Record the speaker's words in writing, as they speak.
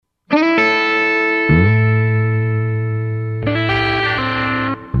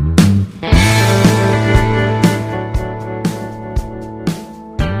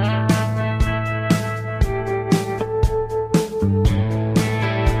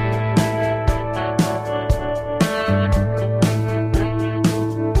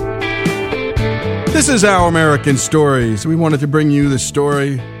This is Our American Stories. We wanted to bring you the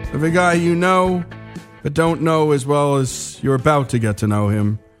story of a guy you know, but don't know as well as you're about to get to know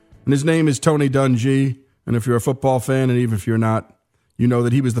him. And his name is Tony Dungy. And if you're a football fan, and even if you're not, you know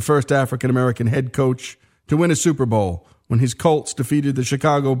that he was the first African-American head coach to win a Super Bowl when his Colts defeated the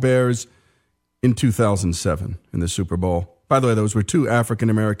Chicago Bears in 2007 in the Super Bowl. By the way, those were two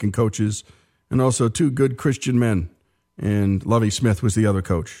African-American coaches and also two good Christian men. And Lovie Smith was the other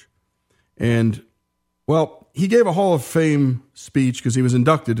coach. And, well, he gave a Hall of Fame speech because he was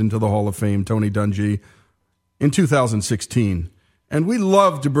inducted into the Hall of Fame, Tony Dungy, in 2016. And we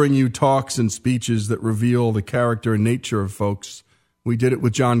love to bring you talks and speeches that reveal the character and nature of folks. We did it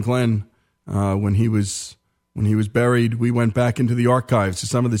with John Glenn when he was buried. We went back into the archives to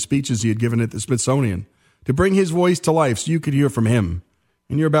some of the speeches he had given at the Smithsonian to bring his voice to life so you could hear from him.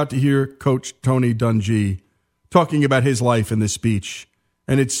 And you're about to hear Coach Tony Dungy talking about his life in this speech.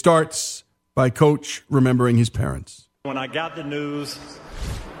 And it starts by Coach remembering his parents. When I got the news,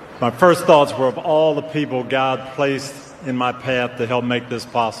 my first thoughts were of all the people God placed in my path to help make this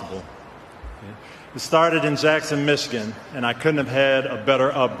possible. It started in Jackson, Michigan, and I couldn't have had a better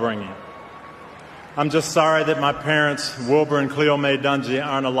upbringing. I'm just sorry that my parents, Wilbur and Cleo Mae Dungy,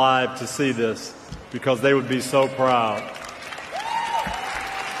 aren't alive to see this, because they would be so proud.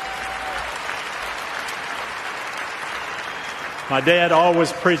 My dad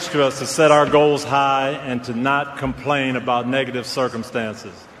always preached to us to set our goals high and to not complain about negative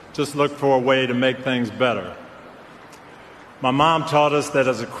circumstances. Just look for a way to make things better. My mom taught us that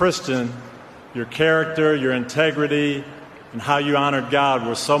as a Christian, your character, your integrity, and how you honored God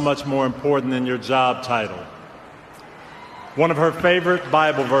were so much more important than your job title. One of her favorite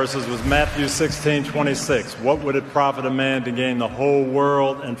Bible verses was Matthew 16:26. What would it profit a man to gain the whole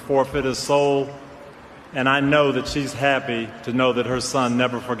world and forfeit his soul? And I know that she's happy to know that her son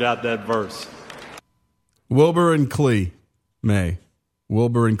never forgot that verse. Wilbur and Clea Mae.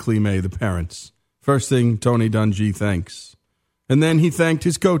 Wilbur and Clea Mae, the parents. First thing, Tony Dungy thanks. And then he thanked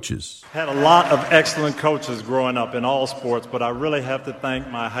his coaches. Had a lot of excellent coaches growing up in all sports, but I really have to thank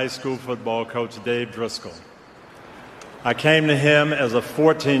my high school football coach, Dave Driscoll. I came to him as a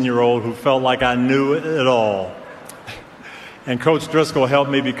 14-year-old who felt like I knew it all. And Coach Driscoll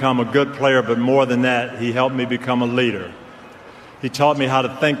helped me become a good player, but more than that, he helped me become a leader. He taught me how to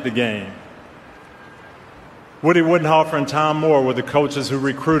think the game. Woody Woodenhofer and Tom Moore were the coaches who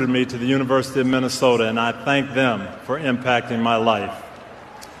recruited me to the University of Minnesota, and I thank them for impacting my life.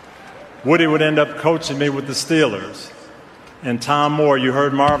 Woody would end up coaching me with the Steelers. And Tom Moore, you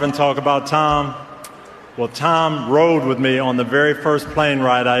heard Marvin talk about Tom? Well, Tom rode with me on the very first plane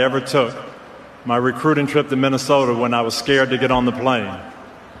ride I ever took, my recruiting trip to Minnesota when I was scared to get on the plane.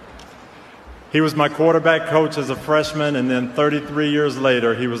 He was my quarterback coach as a freshman, and then 33 years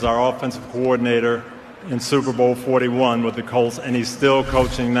later, he was our offensive coordinator in Super Bowl 41 with the Colts, and he's still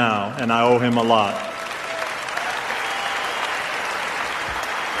coaching now, and I owe him a lot.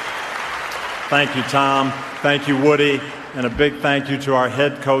 Thank you, Tom. Thank you, Woody. And a big thank you to our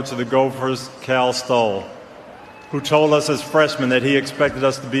head coach of the Gophers, Cal Stoll, who told us as freshmen that he expected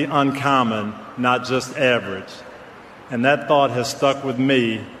us to be uncommon, not just average. And that thought has stuck with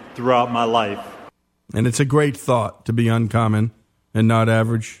me throughout my life. And it's a great thought to be uncommon and not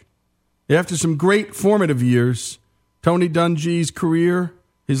average. After some great formative years, Tony Dungy's career,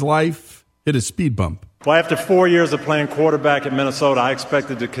 his life, hit a speed bump. Well, after 4 years of playing quarterback at Minnesota, I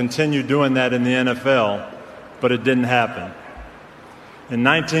expected to continue doing that in the NFL, but it didn't happen. In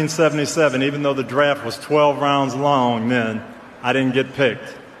 1977, even though the draft was 12 rounds long then, I didn't get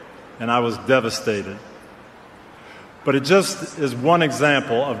picked, and I was devastated. But it just is one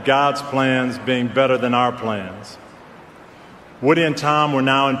example of God's plans being better than our plans. Woody and Tom were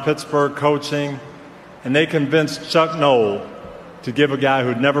now in Pittsburgh coaching, and they convinced Chuck Noll to give a guy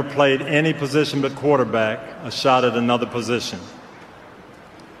who'd never played any position but quarterback a shot at another position.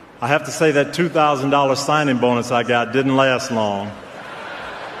 I have to say that $2,000 signing bonus I got didn't last long,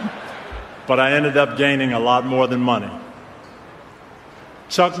 but I ended up gaining a lot more than money.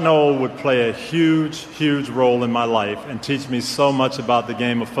 Chuck Noll would play a huge, huge role in my life and teach me so much about the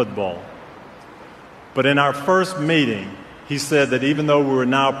game of football. But in our first meeting, he said that even though we were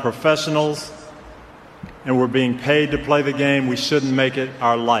now professionals and were being paid to play the game, we shouldn't make it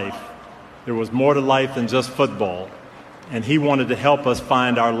our life. There was more to life than just football, and he wanted to help us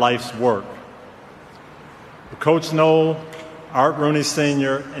find our life's work. Coach Noll, Art Rooney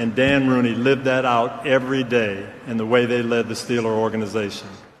Sr., and Dan Rooney lived that out every day in the way they led the Steeler organization.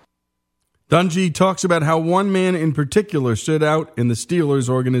 Dungy talks about how one man in particular stood out in the Steelers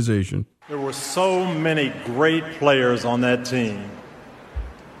organization. There were so many great players on that team.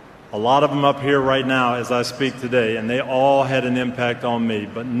 A lot of them up here right now as I speak today, and they all had an impact on me,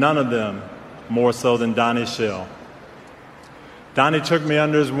 but none of them more so than Donnie Shell. Donnie took me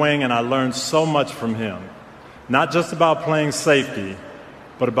under his wing, and I learned so much from him, not just about playing safety,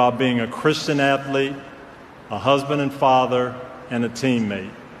 but about being a Christian athlete, a husband and father, and a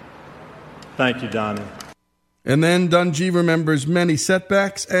teammate. Thank you, Donnie. And then Dungy remembers many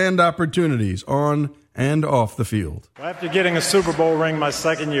setbacks and opportunities on and off the field. After getting a Super Bowl ring my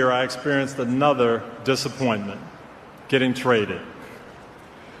second year, I experienced another disappointment, getting traded.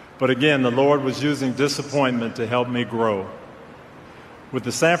 But again, the Lord was using disappointment to help me grow. With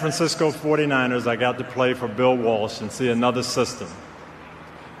the San Francisco 49ers, I got to play for Bill Walsh and see another system.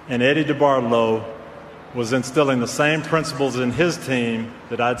 And Eddie DeBartolo was instilling the same principles in his team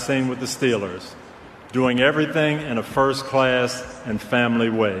that I'd seen with the Steelers, doing everything in a first-class and family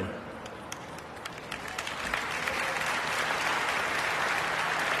way.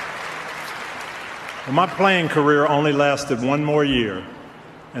 Well, my playing career only lasted one more year,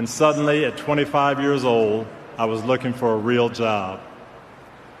 and suddenly, at 25 years old, I was looking for a real job.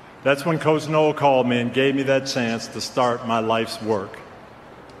 That's when Coach Noel called me and gave me that chance to start my life's work.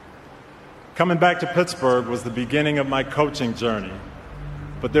 Coming back to Pittsburgh was the beginning of my coaching journey,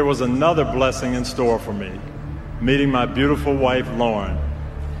 but there was another blessing in store for me, meeting my beautiful wife, Lauren,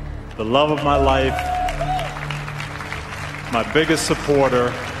 the love of my life, my biggest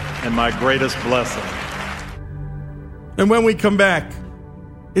supporter, and my greatest blessing. And when we come back,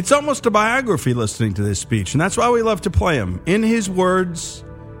 it's almost a biography listening to this speech, and that's why we love to play him. In his words,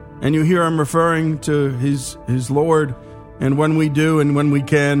 and you hear him referring to his Lord, and when we do and when we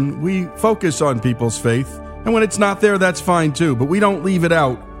can, we focus on people's faith. And when it's not there, that's fine too, but we don't leave it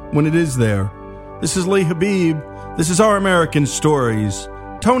out when it is there. This is Lee Habib. This is Our American Stories.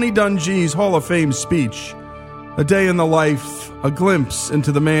 Tony Dungy's Hall of Fame speech. A day in the life, a glimpse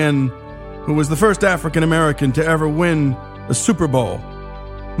into the man who was the first African American to ever win a Super Bowl.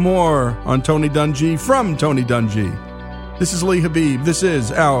 More on Tony Dungy from Tony Dungy. This is Lee Habib. This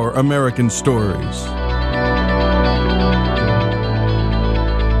is Our American Stories.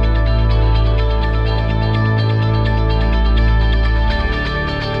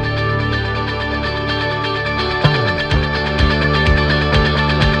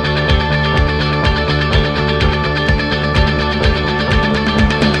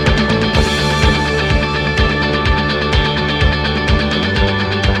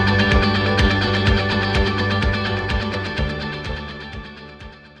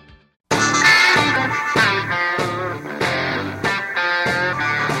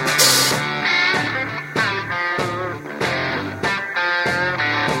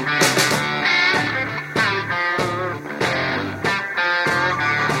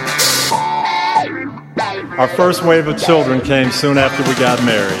 Our first wave of children came soon after we got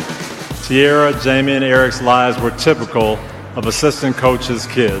married. Tierra, Jamie, and Eric's lives were typical of assistant coaches'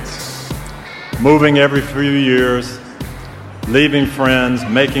 kids. Moving every few years, leaving friends,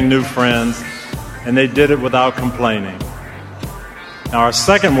 making new friends, and they did it without complaining. Now our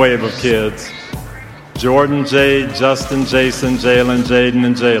second wave of kids, Jordan, Jade, Justin, Jason, Jalen, Jaden,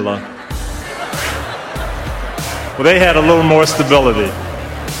 and Jayla, well, they had a little more stability.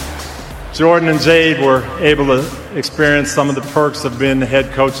 Jordan and Jade were able to experience some of the perks of being the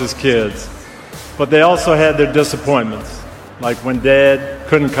head coach's kids, but they also had their disappointments, like when Dad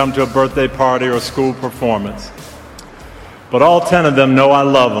couldn't come to a birthday party or a school performance. But all 10 of them know I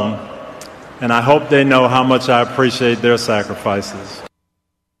love them, and I hope they know how much I appreciate their sacrifices.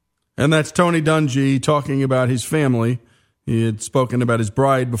 And that's Tony Dungy talking about his family. He had spoken about his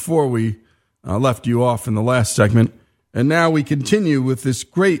bride before we left you off in the last segment. And now we continue with this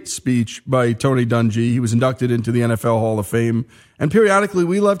great speech by Tony Dungy. He was inducted into the NFL Hall of Fame. And periodically,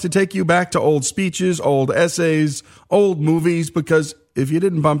 we love to take you back to old speeches, old essays, old movies, because if you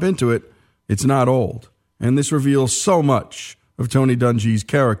didn't bump into it, it's not old. And this reveals so much of Tony Dungy's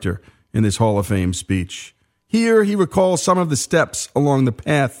character in this Hall of Fame speech. Here, he recalls some of the steps along the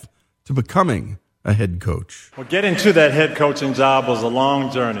path to becoming a head coach. Well, getting to that head coaching job was a long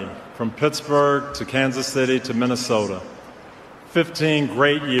journey. From Pittsburgh to Kansas City to Minnesota. 15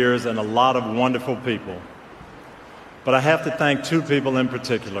 great years and a lot of wonderful people. But I have to thank two people in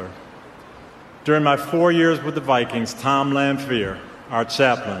particular. During my 4 years with the Vikings, Tom Lanphier, our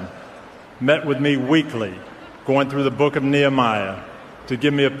chaplain, met with me weekly, going through the book of Nehemiah, to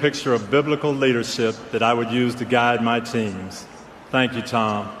give me a picture of biblical leadership that I would use to guide my teams. Thank you,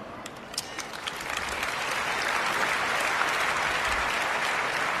 Tom.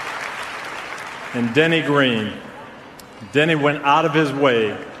 And Denny Green. Denny went out of his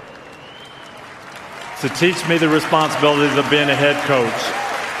way to teach me the responsibilities of being a head coach.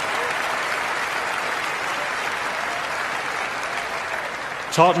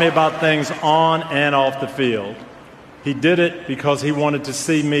 taught me about things on and off the field. He did it because he wanted to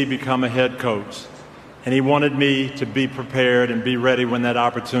see me become a head coach, and he wanted me to be prepared and be ready when that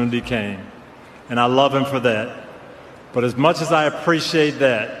opportunity came. And I love him for that. But as much as I appreciate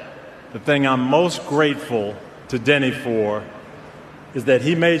that, the thing I'm most grateful to Denny for is that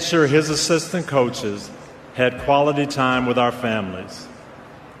he made sure his assistant coaches had quality time with our families.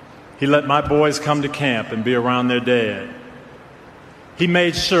 He let my boys come to camp and be around their dad. He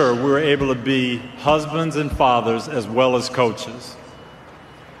made sure we were able to be husbands and fathers as well as coaches.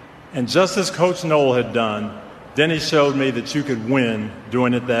 And just as Coach Noel had done, Denny showed me that you could win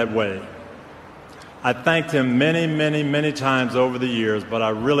doing it that way. I thanked him many, many, many times over the years, but I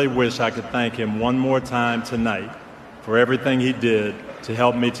really wish I could thank him one more time tonight for everything he did to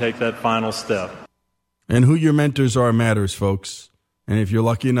help me take that final step. And who your mentors are matters, folks. And if you're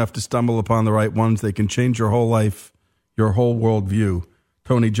lucky enough to stumble upon the right ones, they can change your whole life, your whole worldview.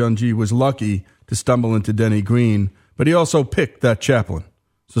 Tony Dungy was lucky to stumble into Denny Green, but he also picked that chaplain.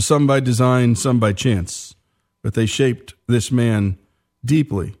 So some by design, some by chance. But they shaped this man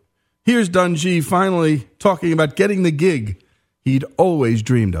deeply. Here's Dungy finally talking about getting the gig he'd always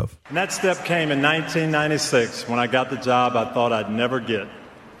dreamed of. And that step came in 1996 when I got the job I thought I'd never get,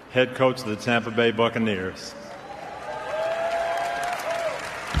 head coach of the Tampa Bay Buccaneers.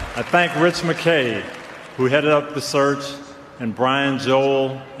 I thank Rich McKay, who headed up the search, and Brian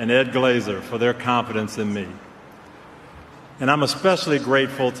Joel and Ed Glazer for their confidence in me. And I'm especially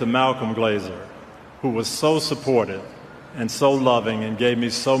grateful to Malcolm Glazer, who was so supportive and so loving and gave me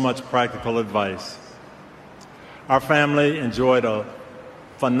so much practical advice. Our family enjoyed a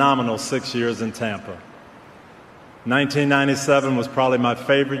phenomenal 6 years in Tampa. 1997 was probably my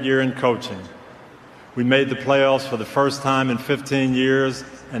favorite year in coaching. We made the playoffs for the first time in 15 years,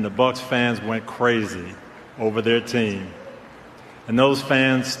 and the Bucs fans went crazy over their team. And those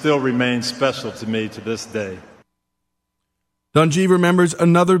fans still remain special to me to this day. Dungy remembers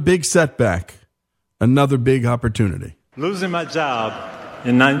another big setback, another big opportunity. Losing my job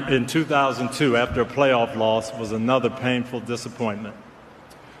in 2002 after a playoff loss was another painful disappointment.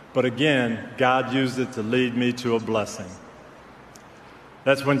 But again, God used it to lead me to a blessing.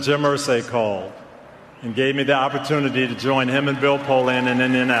 That's when Jim Irsay called and gave me the opportunity to join him and Bill Polian in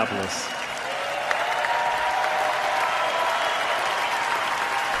Indianapolis.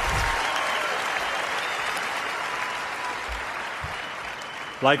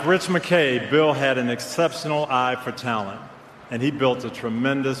 Like Rich McKay, Bill had an exceptional eye for talent, and he built a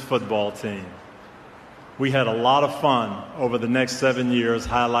tremendous football team. We had a lot of fun over the next 7 years,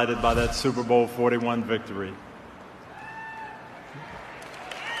 highlighted by that Super Bowl 41 victory.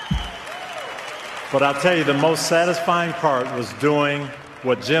 But I'll tell you, the most satisfying part was doing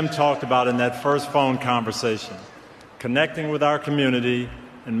what Jim talked about in that first phone conversation, connecting with our community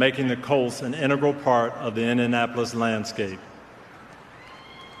and making the Colts an integral part of the Indianapolis landscape.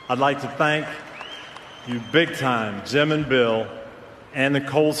 I'd like to thank you big time, Jim and Bill, and the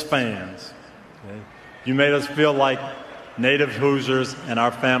Colts fans. Okay? You made us feel like native Hoosiers, and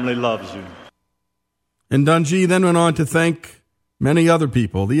our family loves you. And Dungy then went on to thank many other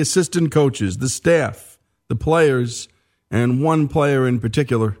people, the assistant coaches, the staff, the players, and one player in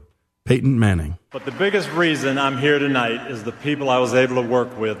particular, Peyton Manning. But the biggest reason I'm here tonight is the people I was able to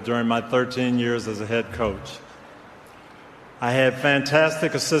work with during my 13 years as a head coach. I had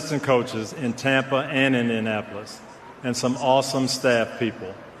fantastic assistant coaches in Tampa and Indianapolis, and some awesome staff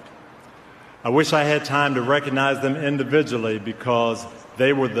people. I wish I had time to recognize them individually because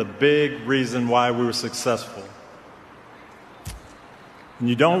they were the big reason why we were successful. And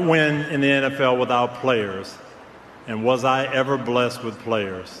you don't win in the NFL without players, and was I ever blessed with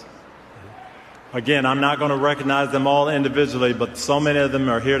players? Again, I'm not going to recognize them all individually, but so many of them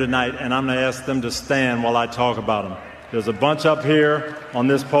are here tonight, and I'm going to ask them to stand while I talk about them. There's a bunch up here on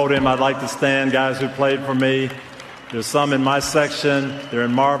this podium I'd like to stand, guys who played for me. There's some in my section. They're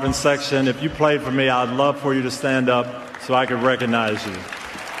in Marvin's section. If you played for me, I'd love for you to stand up so I could recognize you.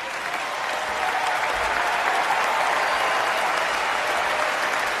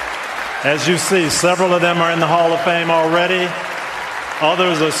 As you see, several of them are in the Hall of Fame already.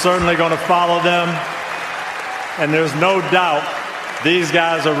 Others are certainly going to follow them. And there's no doubt these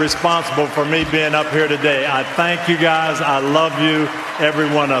guys are responsible for me being up here today. I thank you guys. I love you, every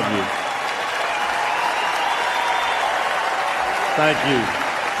one of you. Thank you.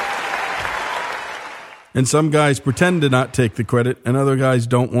 And some guys pretend to not take the credit, and other guys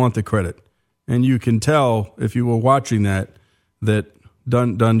don't want the credit. And you can tell, if you were watching that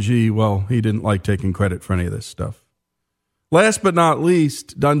Dungy, well, he didn't like taking credit for any of this stuff. Last but not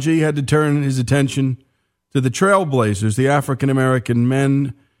least, Dungy had to turn his attention to the trailblazers, the African-American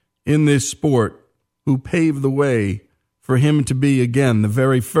men in this sport who paved the way for him to be, again, the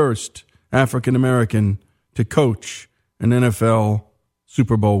very first African-American to coach an NFL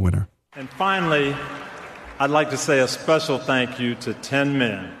Super Bowl winner. And finally, I'd like to say a special thank you to 10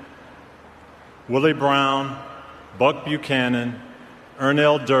 men: Willie Brown, Buck Buchanan,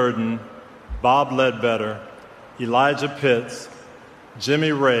 Ernell Durden, Bob Ledbetter, Elijah Pitts,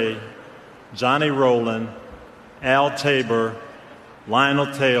 Jimmy Ray, Johnny Rowland, Al Tabor,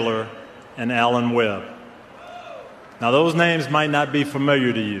 Lionel Taylor, and Alan Webb. Now, those names might not be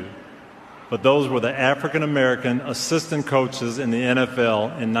familiar to you, but those were the African-American assistant coaches in the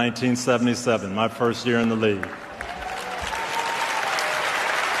NFL in 1977, my first year in the league.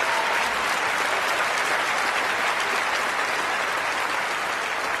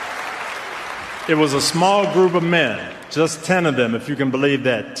 It was a small group of men, just 10 of them, if you can believe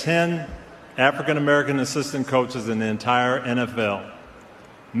that, 10 African-American assistant coaches in the entire NFL.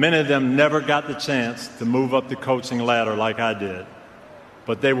 Many of them never got the chance to move up the coaching ladder like I did,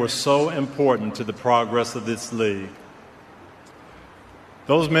 but they were so important to the progress of this league.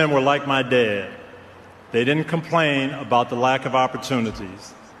 Those men were like my dad. They didn't complain about the lack of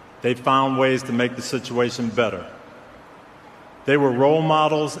opportunities. They found ways to make the situation better. They were role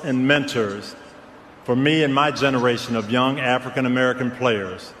models and mentors for me and my generation of young African-American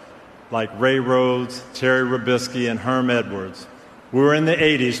players like Ray Rhodes, Terry Robisky, and Herm Edwards. We were in the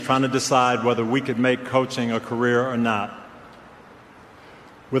 80s trying to decide whether we could make coaching a career or not.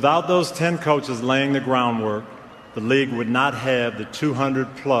 Without those 10 coaches laying the groundwork, the league would not have the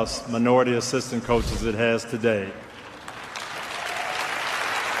 200-plus minority assistant coaches it has today.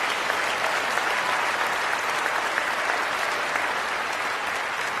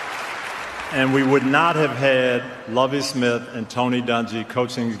 And we would not have had Lovie Smith and Tony Dungy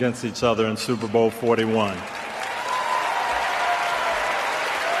coaching against each other in Super Bowl 41.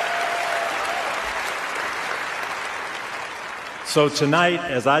 So tonight,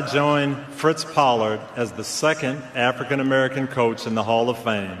 as I join Fritz Pollard as the second African-American coach in the Hall of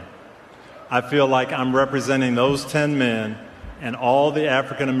Fame, I feel like I'm representing those 10 men and all the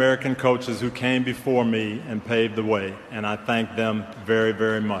African-American coaches who came before me and paved the way, and I thank them very,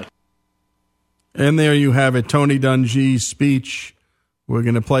 very much. And there you have it, Tony Dungy's speech. We're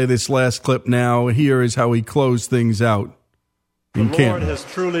going to play this last clip now. Here is how he closed things out in camp. The Lord has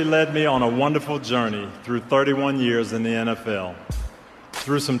truly led me on a wonderful journey through 31 years in the NFL,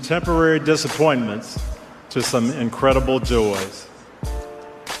 through some temporary disappointments to some incredible joys.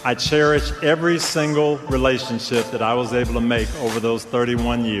 I cherish every single relationship that I was able to make over those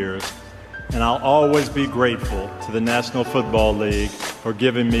 31 years, and I'll always be grateful to the National Football League for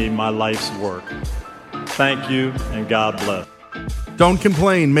giving me my life's work. Thank you, and God bless. Don't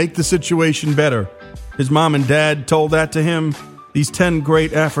complain. Make the situation better. His mom and dad told that to him. These 10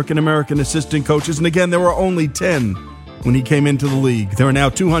 great African-American assistant coaches, and again, there were only 10 when he came into the league. There are now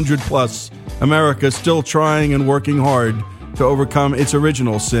 200-plus. America still trying and working hard to overcome its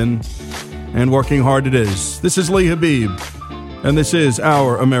original sin, and working hard it is. This is Lee Habib, and this is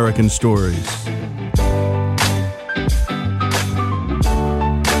Our American Stories.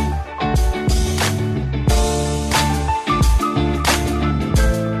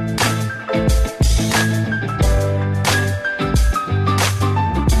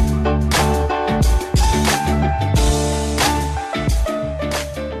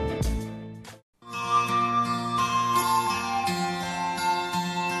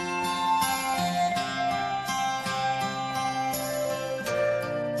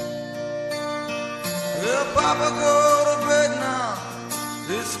 Papa, go to bed now,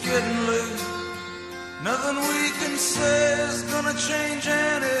 it's getting late. Nothing we can say is gonna change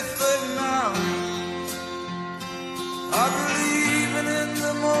anything now. I'll be leaving in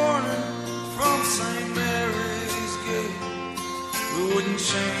the morning from St. Mary's Gate. We wouldn't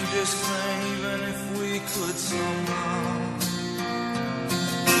change this thing even if we could somehow.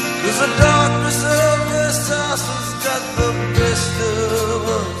 'Cause the darkness of this house has got the best of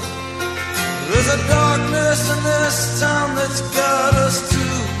us. There's a darkness in this town that's got us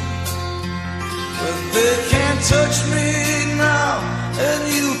too. But they can't touch me now, and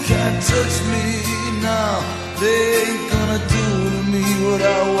you can't touch me now. They ain't gonna do to me what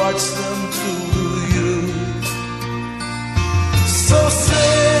I watch them do to you. So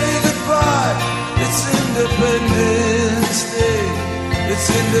say goodbye, it's Independence Day. It's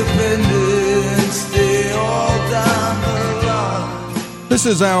Independence Day all down the line. This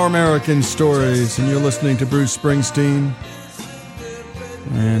is Our American Stories, and you're listening to Bruce Springsteen.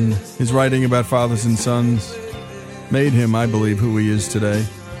 And his writing about fathers and sons made him, I believe, who he is today.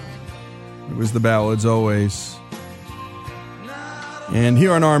 It was the ballads always. And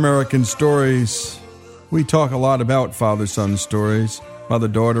here on Our American Stories, we talk a lot about father-son stories,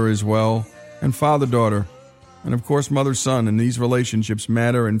 mother-daughter as well, and father-daughter, and of course mother-son, and these relationships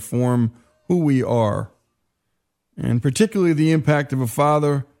matter and form who we are, and particularly the impact of a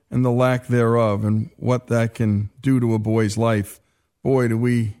father and the lack thereof, and what that can do to a boy's life. Boy, do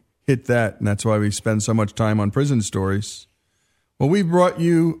we hit that, and that's why we spend so much time on prison stories. Well, we brought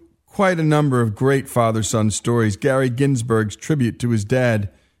you quite a number of great father-son stories. Gary Ginsberg's tribute to his dad,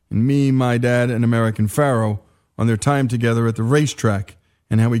 and Me, My Dad, and American Pharoah on their time together at the racetrack,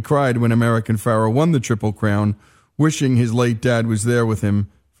 and how he cried when American Pharoah won the Triple Crown, wishing his late dad was there with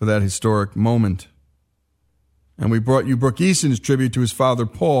him for that historic moment. And we brought you Brooke Eason's tribute to his father,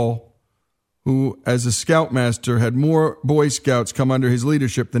 Paul, who, as a scoutmaster, had more Boy Scouts come under his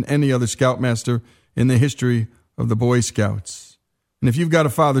leadership than any other scoutmaster in the history of the Boy Scouts. And if you've got a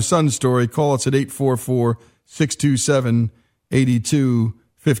father-son story, call us at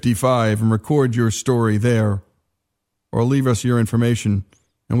 844-627-8255 and record your story there. Or leave us your information,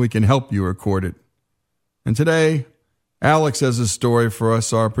 and we can help you record it. And today, Alex has a story for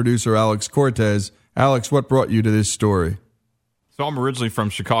us, our producer, Alex Cortez. Alex, what brought you to this story? So I'm originally from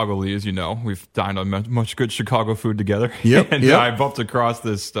Chicago, Lee, as you know. We've dined on much good Chicago food together. Yep, and yep. I bumped across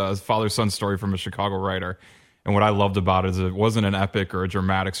this father-son story from a Chicago writer. And what I loved about it is it wasn't an epic or a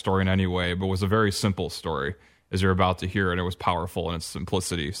dramatic story in any way, but was a very simple story, as you're about to hear, and it was powerful in its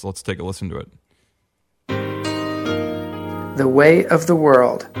simplicity. So let's take a listen to it. The Way of the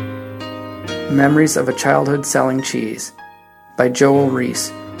World. Memories of a Childhood Selling Cheese by Joel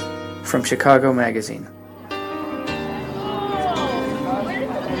Reese from Chicago Magazine.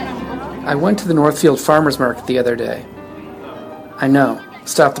 I went to the Northfield Farmers Market the other day. I know,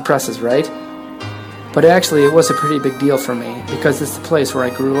 stop the presses, right? But actually, it was a pretty big deal for me because it's the place where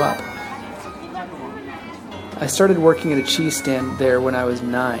I grew up. I started working at a cheese stand there when I was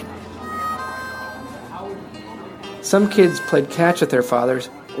 9. Some kids played catch with their fathers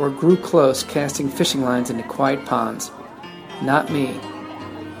or grew close casting fishing lines into quiet ponds. Not me.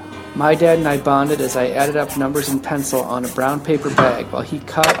 My dad and I bonded as I added up numbers in pencil on a brown paper bag while he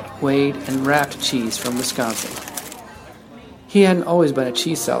cut, weighed, and wrapped cheese from Wisconsin. He hadn't always been a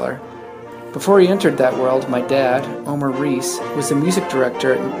cheese seller. Before he entered that world, my dad, Omer Reese, was the music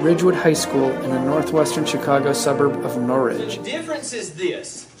director at Ridgewood High School in the northwestern Chicago suburb of Norridge. The difference is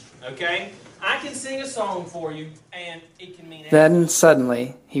this, okay? I can sing a song for you, and it can mean... Then,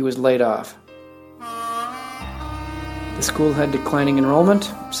 suddenly, he was laid off. The school had declining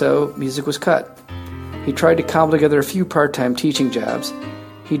enrollment, so music was cut. He tried to cobble together a few part-time teaching jobs.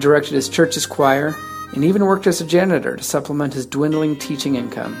 He directed his church's choir, and even worked as a janitor to supplement his dwindling teaching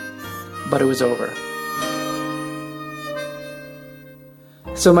income. But it was over.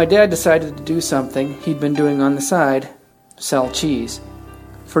 So my dad decided to do something he'd been doing on the side, sell cheese.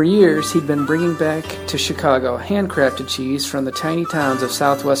 For years, he'd been bringing back to Chicago handcrafted cheese from the tiny towns of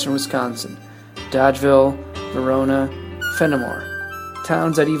southwestern Wisconsin, Dodgeville, Verona, Fenimore,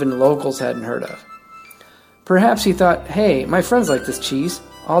 towns that even locals hadn't heard of. Perhaps he thought, hey, my friends like this cheese,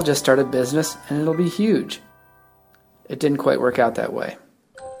 I'll just start a business and it'll be huge. It didn't quite work out that way.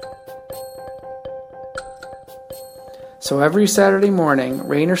 So every Saturday morning,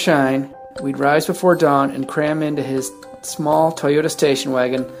 rain or shine, we'd rise before dawn and cram into his small Toyota station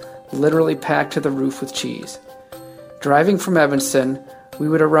wagon, literally packed to the roof with cheese. Driving from Evanston, we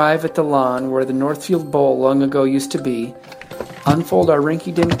would arrive at the lawn where the Northfield Bowl long ago used to be, unfold our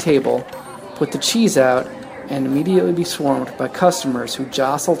rinky-dink table, put the cheese out, and immediately be swarmed by customers who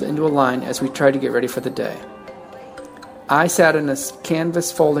jostled into a line as we tried to get ready for the day. I sat in a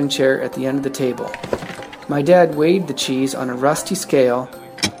canvas folding chair at the end of the table. My dad weighed the cheese on a rusty scale,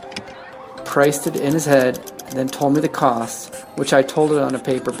 priced it in his head, and then told me the costs, which I told it on a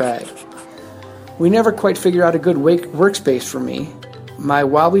paper bag. We never quite figured out a good workspace for me. My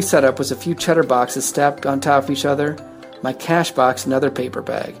wobbly setup was a few cheddar boxes stacked on top of each other, my cash box another paper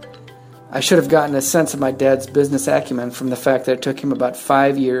bag. I should have gotten a sense of my dad's business acumen from the fact that it took him about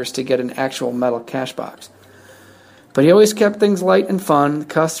 5 years to get an actual metal cash box. But he always kept things light and fun, the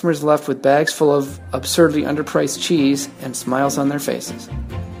customers left with bags full of absurdly underpriced cheese and smiles on their faces.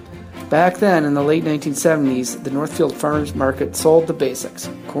 Back then, in the late 1970s, the Northfield Farmers Market sold the basics: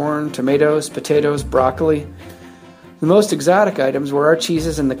 corn, tomatoes, potatoes, broccoli. The most exotic items were our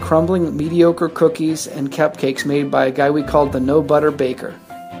cheeses and the crumbling, mediocre cookies and cupcakes made by a guy we called the No Butter Baker.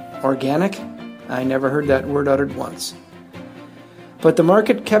 Organic? I never heard that word uttered once. But the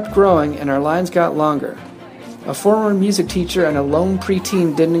market kept growing and our lines got longer. A former music teacher and a lone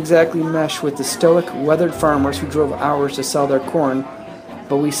preteen didn't exactly mesh with the stoic, weathered farmers who drove hours to sell their corn,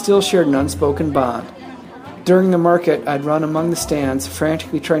 but we still shared an unspoken bond. During the market, I'd run among the stands,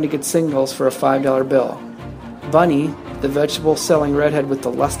 frantically trying to get singles for a $5 bill. Bunny, the vegetable-selling redhead with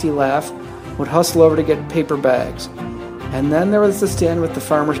the lusty laugh, would hustle over to get paper bags. And then there was the stand with the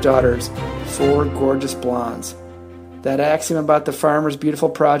farmer's daughters, 4 gorgeous blondes. That axiom about the farmer's beautiful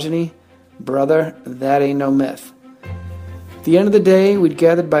progeny, brother, that ain't no myth. At the end of the day, we'd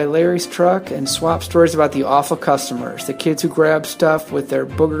gathered by Larry's truck and swap stories about the awful customers, the kids who grabbed stuff with their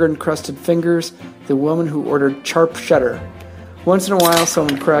booger-encrusted fingers, the woman who ordered sharp cheddar. Once in a while,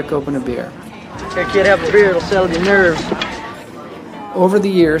 someone would crack open a beer. Here, kid, have a beer. It'll settle your nerves. Over the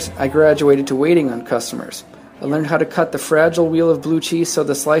years, I graduated to waiting on customers. I learned how to cut the fragile wheel of blue cheese so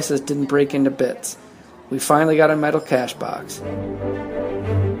the slices didn't break into bits. We finally got a metal cash box.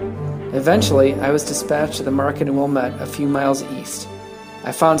 Eventually, I was dispatched to the market in Wilmette, a few miles east.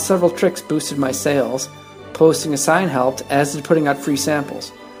 I found several tricks boosted my sales. Posting a sign helped, as did putting out free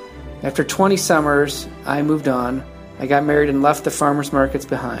samples. After 20 summers, I moved on. I got married and left the farmers markets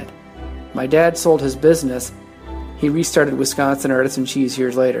behind. My dad sold his business. He restarted Wisconsin Artisan Cheese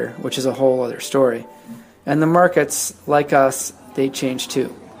years later, which is a whole other story. And the markets, like us, they changed too.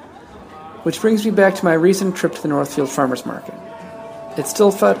 Which brings me back to my recent trip to the Northfield Farmers Market. It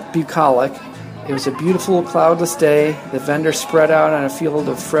still felt bucolic. It was a beautiful, cloudless day. The vendors spread out on a field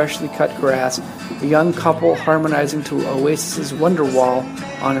of freshly cut grass, a young couple harmonizing to Oasis's Wonderwall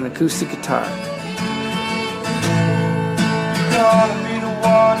on an acoustic guitar.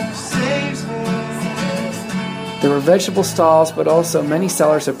 There were vegetable stalls, but also many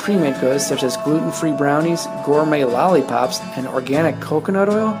sellers of pre-made goods such as gluten-free brownies, gourmet lollipops, and organic coconut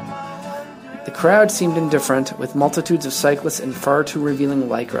oil. The crowd seemed indifferent, with multitudes of cyclists in far too revealing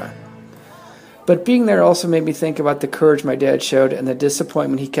lycra. But being there also made me think about the courage my dad showed and the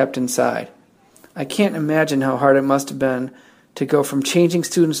disappointment he kept inside. I can't imagine how hard it must have been to go from changing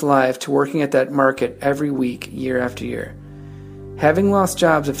students' lives to working at that market every week, year after year. Having lost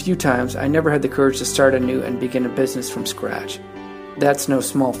jobs a few times, I never had the courage to start anew and begin a business from scratch. That's no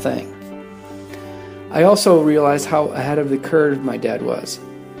small thing. I also realized how ahead of the curve my dad was.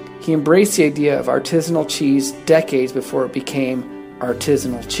 He embraced the idea of artisanal cheese decades before it became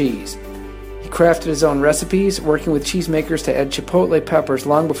artisanal cheese. He crafted his own recipes, working with cheesemakers to add chipotle peppers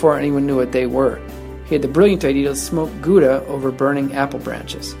long before anyone knew what they were. He had the brilliant idea to smoke Gouda over burning apple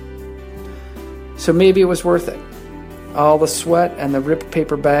branches. So maybe it was worth it. All the sweat and the ripped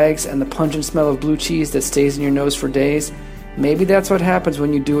paper bags and the pungent smell of blue cheese that stays in your nose for days, maybe that's what happens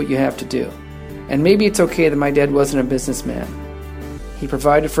when you do what you have to do. And maybe it's okay that my dad wasn't a businessman. He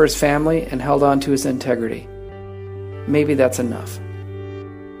provided for his family and held on to his integrity. Maybe that's enough.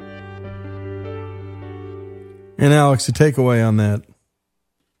 And Alex, the takeaway on that?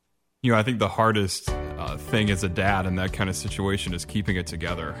 You know, I think the hardest thing as a dad in that kind of situation is keeping it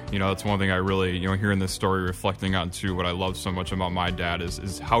together. You know, that's one thing I really, hearing this story, reflecting on too, what I love so much about my dad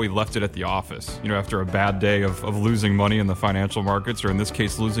is how he left it at the office. You know, after a bad day of losing money in the financial markets, or in this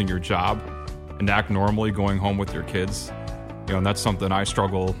case, losing your job, and act normally going home with your kids. You know, and that's something I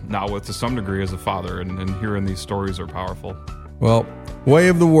struggle now with to some degree as a father, and hearing these stories are powerful. Well, Way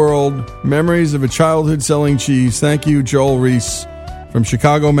of the World, Memories of a Childhood Selling Cheese. Thank you, Joel Reese from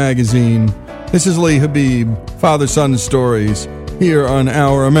Chicago Magazine. This is Lee Habib, Father-Son Stories, here on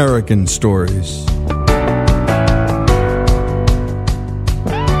Our American Stories.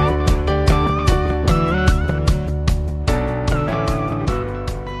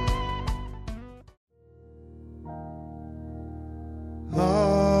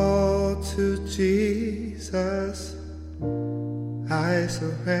 All to Jesus I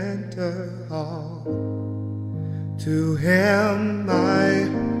surrender all. To Him I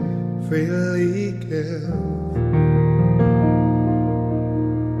freely give,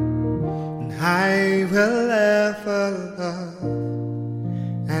 and I will ever love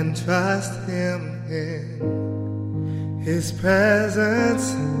and trust Him in His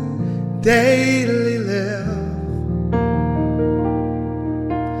presence daily live.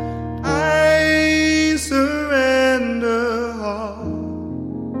 I surrender all.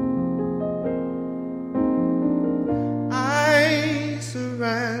 I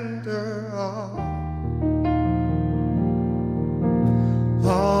surrender all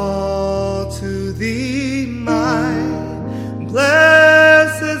to Thee, my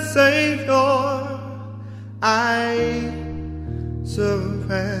blessed Savior. I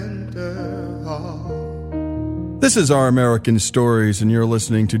surrender all. This is Our American Stories, and you're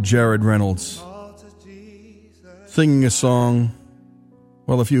listening to Jared Reynolds singing a song.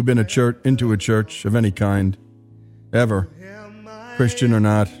 Well, if you've been into a church of any kind, ever, Christian or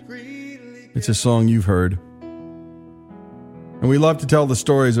not, it's a song you've heard. And we love to tell the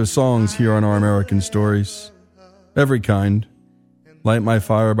stories of songs here on Our American Stories. Every kind. Light My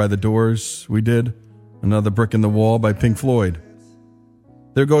Fire by The Doors, we did. Another Brick in the Wall by Pink Floyd.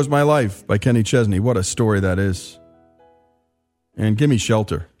 There Goes My Life by Kenny Chesney. What a story that is. And Gimme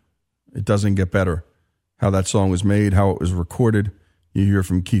Shelter. It doesn't get better. How that song was made, how it was recorded. You hear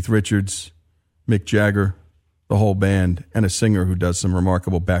from Keith Richards, Mick Jagger, the whole band, and a singer who does some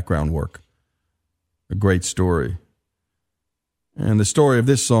remarkable background work. A great story. And the story of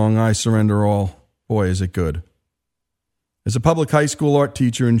this song, I Surrender All, boy, is it good. As a public high school art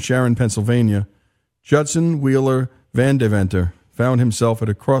teacher in Sharon, Pennsylvania, Judson Wheeler Van Deventer found himself at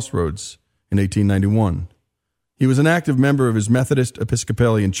a crossroads in 1891. He was an active member of his Methodist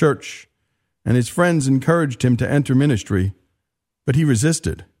Episcopalian Church, and his friends encouraged him to enter ministry, but he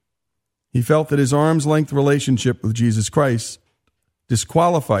resisted. He felt that his arm's-length relationship with Jesus Christ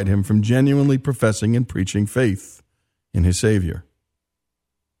disqualified him from genuinely professing and preaching faith in his Savior.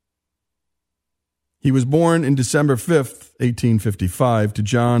 He was born in December 5th, 1855, to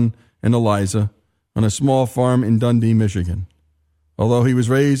John and Eliza on a small farm in Dungy, Michigan. Although he was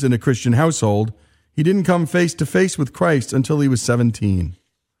raised in a Christian household, he didn't come face to face with Christ until he was 17.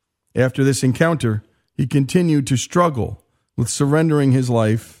 After this encounter, he continued to struggle with surrendering his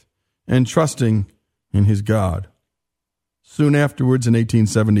life and trusting in his God. Soon afterwards, in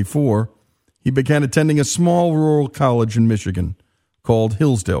 1874, he began attending a small rural college in Michigan called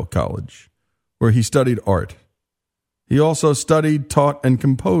Hillsdale College, where he studied art. He also studied, taught, and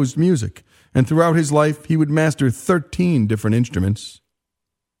composed music, and throughout his life he would master 13 different instruments.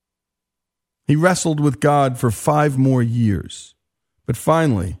 He wrestled with God for 5 more years, but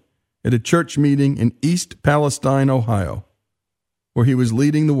finally, at a church meeting in East Palestine, Ohio, where he was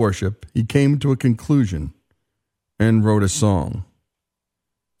leading the worship, he came to a conclusion and wrote a song.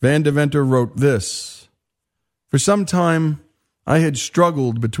 Van Deventer wrote this: "For some time, I had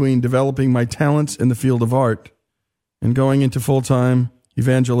struggled between developing my talents in the field of art and going into full-time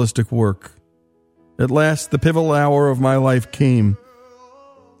evangelistic work. At last, the pivotal hour of my life came,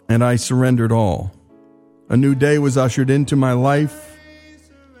 and I surrendered all. A new day was ushered into my life.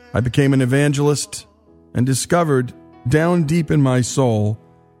 I became an evangelist and discovered, down deep in my soul,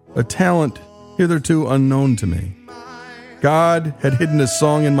 a talent hitherto unknown to me. God had hidden a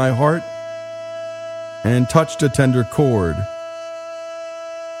song in my heart and touched a tender chord.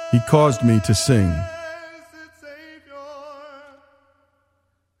 He caused me to sing.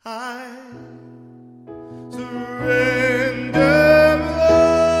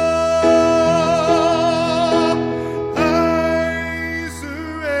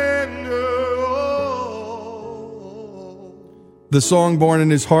 The song born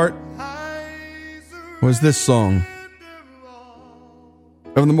in his heart was this song.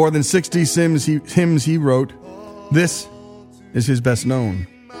 Of the more than 60 hymns he wrote, this is his best known.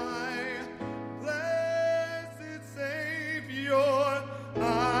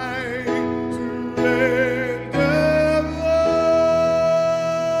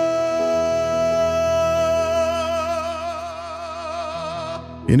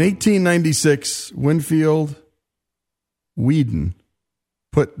 In 1896, Winfield Whedon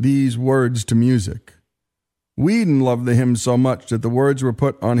put these words to music. Whedon loved the hymn so much that the words were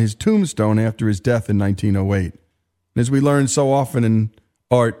put on his tombstone after his death in 1908. And as we learn so often in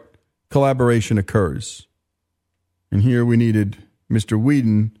art, collaboration occurs. And here we needed Mr.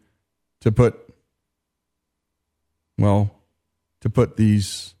 Whedon to put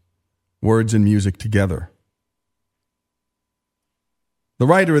these words and music together. The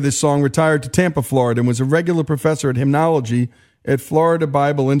writer of this song retired to Tampa, Florida, and was a regular professor at hymnology at Florida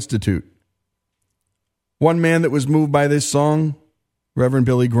Bible Institute. One man that was moved by this song, Reverend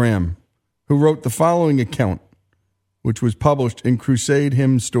Billy Graham, who wrote the following account, which was published in Crusade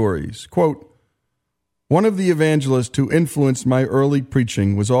Hymn Stories. Quote, "One of the evangelists who influenced my early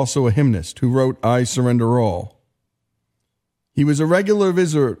preaching was also a hymnist who wrote I Surrender All. He was a regular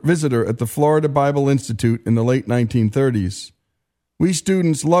visitor at the Florida Bible Institute in the late 1930s. We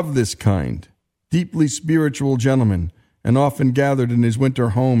students loved this kind, deeply spiritual gentleman, and often gathered in his winter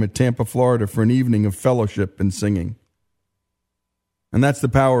home at Tampa, Florida for an evening of fellowship and singing." And that's the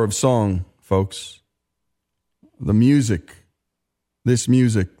power of song, folks. The music, this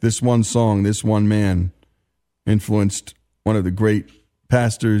one song, this one man, influenced one of the great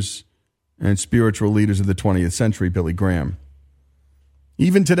pastors and spiritual leaders of the 20th century, Billy Graham.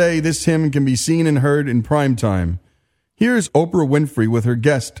 Even today, this hymn can be seen and heard in prime time. Here's Oprah Winfrey with her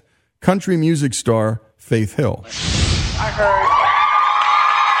guest, country music star Faith Hill. I heard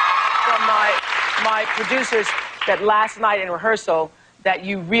from my producers that last night in rehearsal that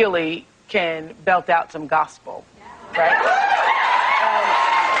you really can belt out some gospel, right?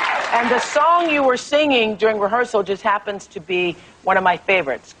 And the song you were singing during rehearsal just happens to be one of my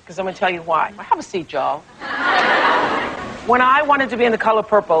favorites, because I'm going to tell you why. Have a seat, y'all. When I wanted to be in The Color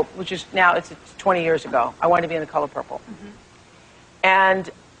Purple, which is now, it's 20 years ago, I wanted to be in The Color Purple. Mm-hmm. And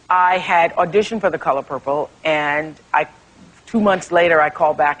I had auditioned for The Color Purple, and 2 months later I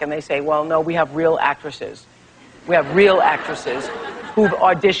call back and they say, well, no, we have real actresses. We have real actresses who've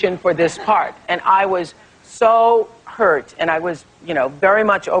auditioned for this part. And I was so hurt, and I was, very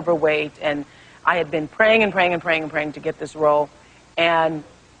much overweight, and I had been praying and praying and praying and praying to get this role. And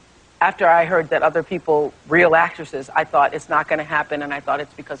after I heard that other people, real actresses, I thought it's not going to happen, and I thought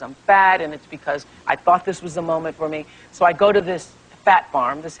it's because I'm fat, and it's because I thought this was the moment for me. So I go to this fat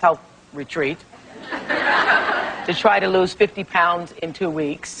farm, this health retreat, to try to lose 50 pounds in 2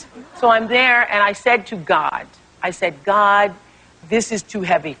 weeks. So I'm there, and I said to God, God, this is too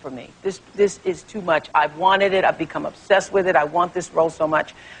heavy for me. This is too much. I've wanted it. I've become obsessed with it. I want this role so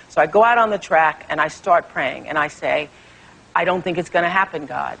much. So I go out on the track, and I start praying, and I say, I don't think it's going to happen,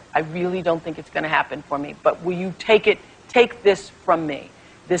 God. I really don't think it's going to happen for me. But will you take this from me,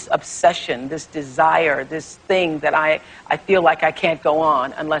 this obsession, this desire, this thing that I feel like I can't go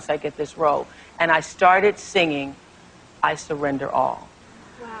on unless I get this role. And I started singing, I Surrender All.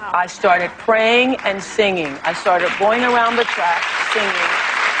 Wow. I started praying and singing. I started going around the track singing,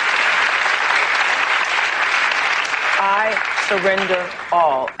 I surrender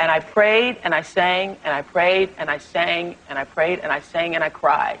all. And I prayed and I sang and I prayed and I sang and I prayed and I sang and I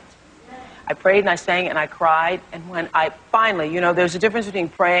cried. I prayed and I sang and I cried. And when I finally, there's a difference between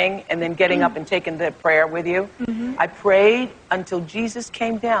praying and then getting up and taking the prayer with you. Mm-hmm. I prayed until Jesus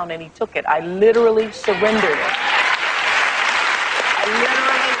came down and he took it. I literally surrendered it.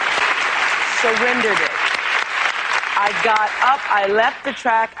 Surrendered it. I got up, I left the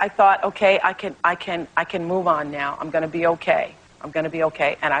track, I thought, okay, I can move on now. I'm going to be okay.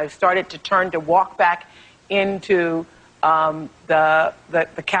 And I started to turn to walk back into the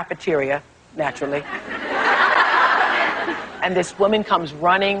cafeteria, naturally. And this woman comes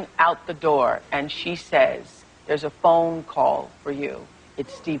running out the door, and she says, there's a phone call for you.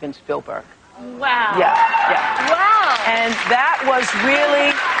 It's Steven Spielberg. Wow. Yeah. Wow. And that was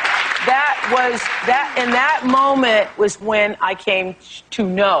really... in that moment was when I came to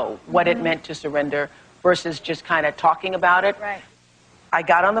know what it meant to surrender versus just kind of talking about it. Right. I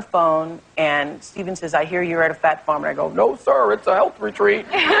got on the phone, and Steven says, I hear you're at a fat farm. And I go, no, sir, it's a health retreat.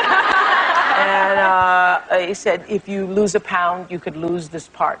 And he said, if you lose a pound, you could lose this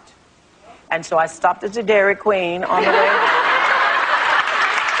part. And so I stopped at the Dairy Queen on the way home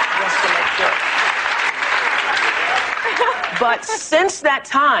just to make sure. But since that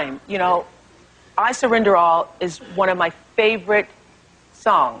time, I Surrender All is one of my favorite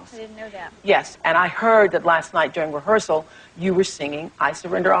songs. I didn't know that. Yes, and I heard that last night during rehearsal, you were singing I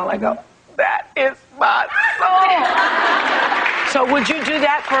Surrender All. I go, that is my song. So would you do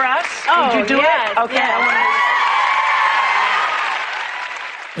that for us? Oh, would you do yes, it? Okay.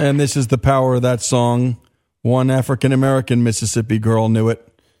 Yes. And this is the power of that song. One African-American Mississippi girl knew it,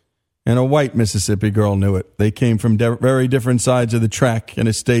 and a white Mississippi girl knew it. They came from very different sides of the track in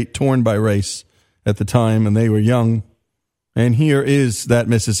a state torn by race at the time, and they were young. And here is that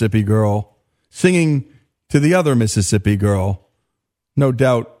Mississippi girl singing to the other Mississippi girl. No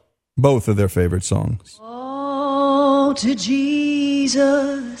doubt, both of their favorite songs. Oh, to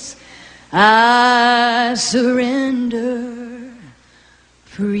Jesus I surrender.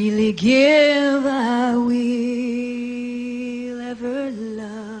 Freely give I will ever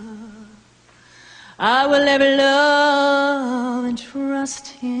love. I will ever love and trust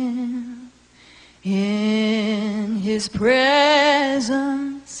him. In his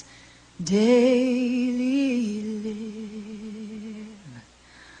presence daily live.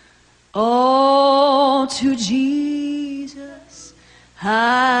 Oh, to Jesus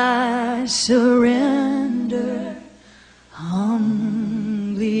I surrender.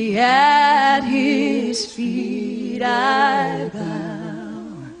 Humbly at his feet I bow.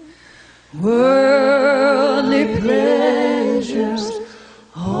 Worldly pleasures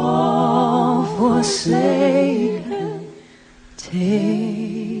all forsaken.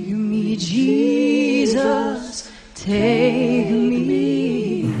 Take me, Jesus, take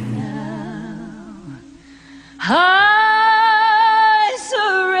me now. I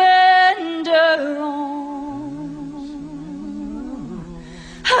surrender all.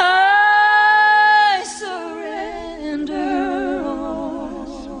 I surrender all.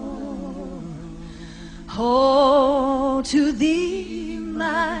 Oh, to thee,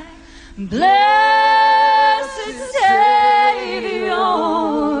 my blessed Savior,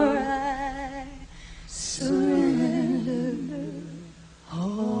 I surrender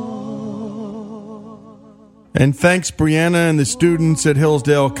all. And thanks, Brianna and the students at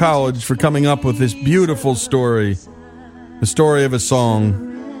Hillsdale College, for coming up with this beautiful story. The story of a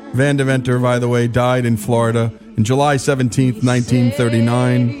song. Van Deventer, by the way, died in Florida on July 17th,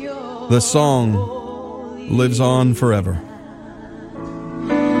 1939. The song lives on forever.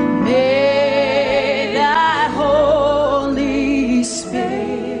 May thy Holy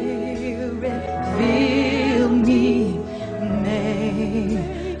Spirit fill me.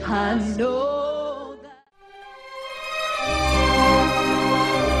 May I know that.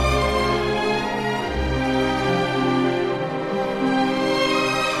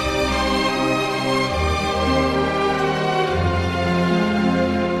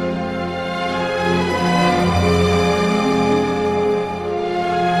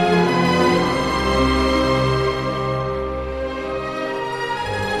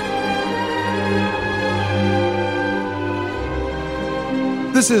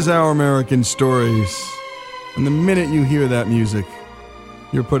 This is Our American Stories, and the minute you hear that music,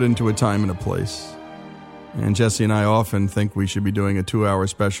 you're put into a time and a place. And Jesse and I often think we should be doing a 2-hour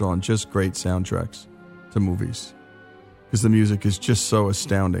special on just great soundtracks to movies, because the music is just so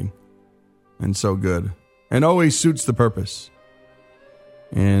astounding and so good, and always suits the purpose.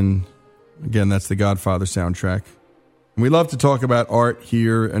 And again, that's the Godfather soundtrack. And we love to talk about art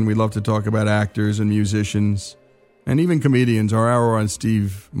here, and we love to talk about actors and musicians, and even comedians. Our hour on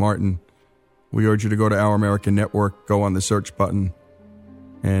Steve Martin. We urge you to go to Our American Network, go on the search button,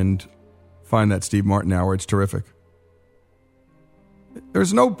 and find that Steve Martin hour. It's terrific.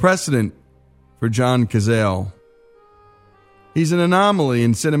 There's no precedent for John Cazale. He's an anomaly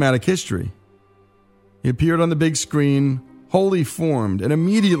in cinematic history. He appeared on the big screen, wholly formed, and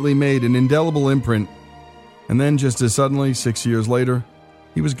immediately made an indelible imprint. And then just as suddenly, 6 years later,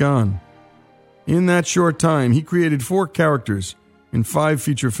 he was gone. In that short time, he created 4 characters in 5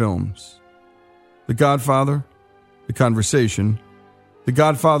 feature films. The Godfather, The Conversation, The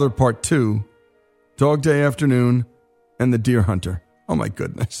Godfather Part 2, Dog Day Afternoon, and The Deer Hunter. Oh my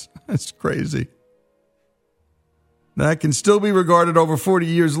goodness, that's crazy. That can still be regarded over 40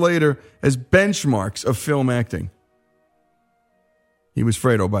 years later as benchmarks of film acting. He was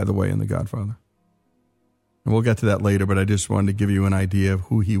Fredo, by the way, in The Godfather. And we'll get to that later, but I just wanted to give you an idea of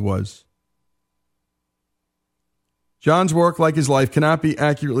who he was. John's work, like his life, cannot be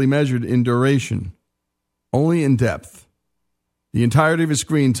accurately measured in duration, only in depth. The entirety of his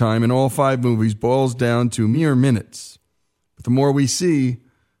screen time in all 5 movies boils down to mere minutes. But the more we see,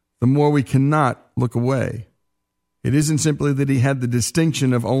 the more we cannot look away. It isn't simply that he had the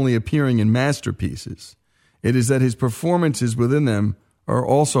distinction of only appearing in masterpieces. It is that his performances within them are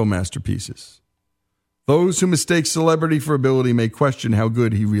also masterpieces. Those who mistake celebrity for ability may question how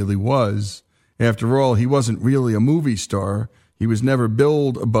good he really was. After all, he wasn't really a movie star. He was never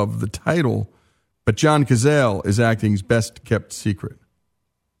billed above the title. But John Cazale is acting's best-kept secret.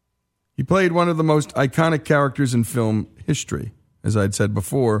 He played one of the most iconic characters in film history, as I'd said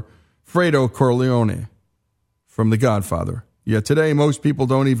before, Fredo Corleone from The Godfather. Yet today, most people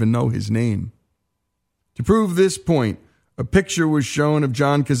don't even know his name. To prove this point, a picture was shown of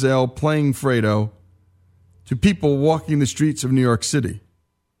John Cazale playing Fredo to people walking the streets of New York City.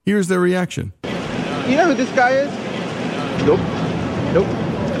 Here's their reaction. You know who this guy is? Nope.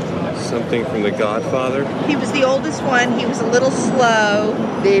 Something from The Godfather? He was the oldest one. He was a little slow.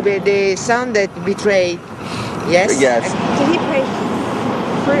 The son that betrayed. Yes? Yes. Did he play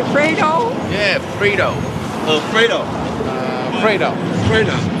Fredo? Yeah, Fredo. Fredo.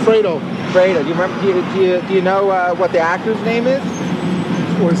 Do you remember? Do you know what the actor's name is?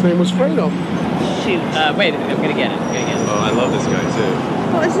 Well, his name was Fredo. Shoot. Wait, I'm gonna get it. Oh, I love this guy too.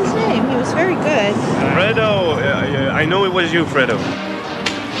 What was his name? He was very good. Fredo. I know it was you, Fredo.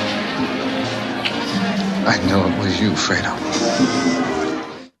 I know it was you, Fredo.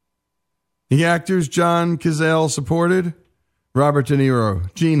 The actors John Cazale supported, Robert De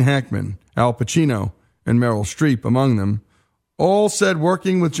Niro, Gene Hackman, Al Pacino, and Meryl Streep among them, all said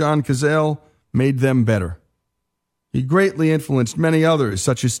working with John Cazale made them better. He greatly influenced many others,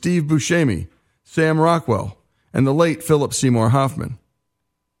 such as Steve Buscemi, Sam Rockwell, and the late Philip Seymour Hoffman,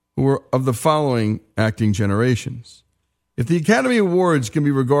 who were of the following acting generations. If the Academy Awards can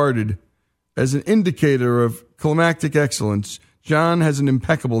be regarded as an indicator of climactic excellence, John has an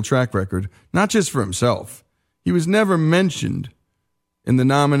impeccable track record, not just for himself. He was never mentioned in the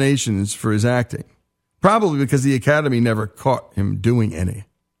nominations for his acting, probably because the Academy never caught him doing any.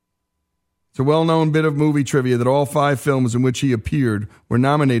 It's a well-known bit of movie trivia that all 5 films in which he appeared were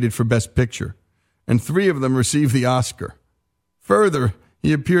nominated for Best Picture, and 3 of them received the Oscar. Further,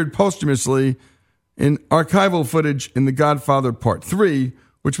 he appeared posthumously in archival footage in The Godfather Part 3,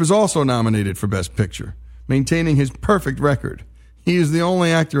 which was also nominated for Best Picture. maintaining his perfect record. He is the only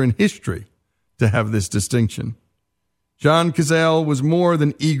actor in history to have this distinction. John Cazale was more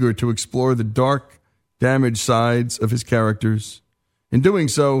than eager to explore the dark, damaged sides of his characters. In doing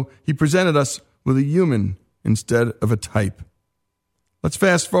so, he presented us with a human instead of a type. Let's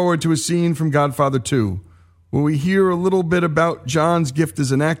fast forward to a scene from Godfather 2, where we hear a little bit about John's gift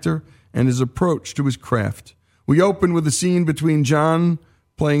as an actor and his approach to his craft. We open with a scene between John,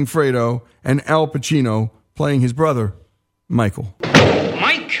 playing Fredo, and Al Pacino, playing his brother, Michael.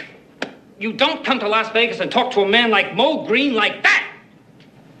 Mike, you don't come to Las Vegas and talk to a man like Mo Green like that!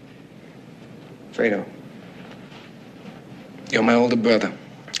 Fredo, you're my older brother,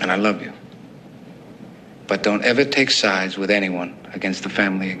 and I love you. But don't ever take sides with anyone against the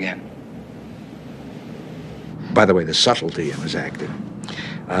family again. By the way, the subtlety in his acting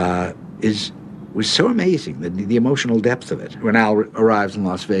was so amazing, the emotional depth of it. When Al arrives in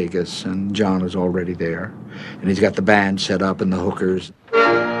Las Vegas and John is already there, and he's got the band set up and the hookers.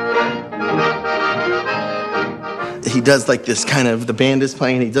 He does like this kind of, the band is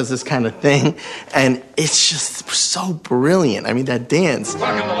playing, he does this kind of thing, and it's just so brilliant. I mean, that dance.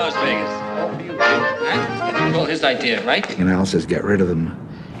 Welcome to Las Vegas. Well, his idea, right? And Al says, get rid of them.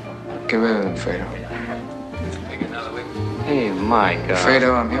 Get rid of them, Fredo. Hey, Mike.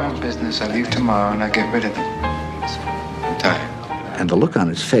 Fredo, I'm here on business. I leave tomorrow and I get rid of them. I'm tired. And the look on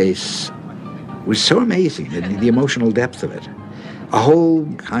his face was so amazing, the emotional depth of it. A whole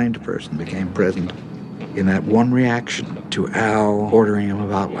kind of person became present in that one reaction to Al ordering him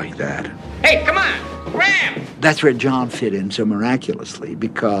about like that. Hey, come on! Ram! That's where John fit in so miraculously,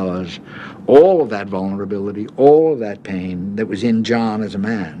 because all of that vulnerability, all of that pain that was in John as a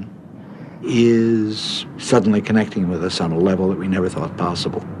man is suddenly connecting with us on a level that we never thought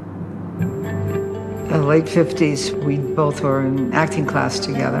possible. In the late 50s, we both were in acting class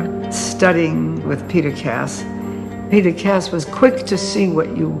together, studying with Peter Cass. Peter Cass was quick to see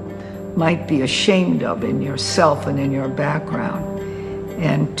what you might be ashamed of in yourself and in your background,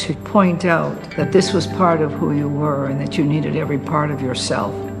 and to point out that this was part of who you were and that you needed every part of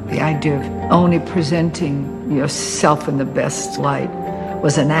yourself. The idea of only presenting yourself in the best light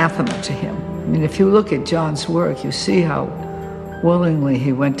was anathema to him. I mean, if you look at John's work, you see how willingly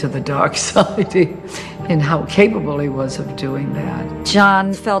he went to the dark side and how capable he was of doing that.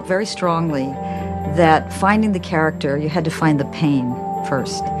 John felt very strongly that finding the character, you had to find the pain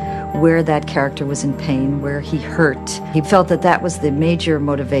first, where that character was in pain, where he hurt. He felt that that was the major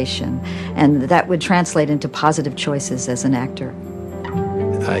motivation, and that would translate into positive choices as an actor.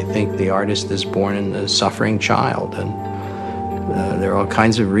 I think the artist is born in a suffering child, and there are all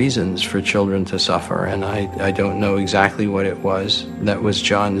kinds of reasons for children to suffer, and I don't know exactly what it was that was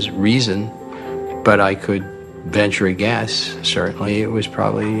John's reason, but I could venture a guess. Certainly it was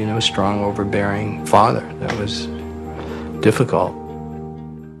probably, a strong, overbearing father that was difficult.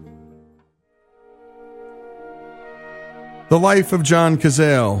 The Life of John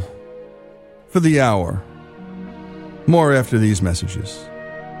Cazale, for the hour. More after these messages.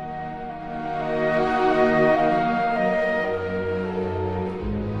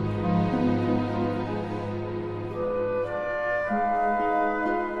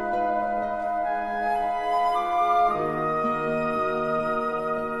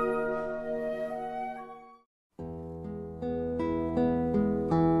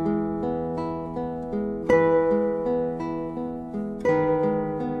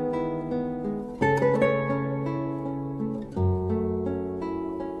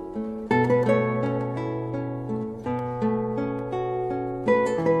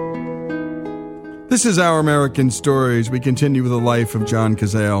 This is Our American Stories. We continue with the life of John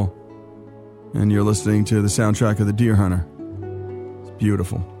Cazale. And you're listening to the soundtrack of The Deer Hunter. It's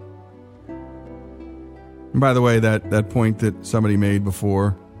beautiful. And by the way, that point that somebody made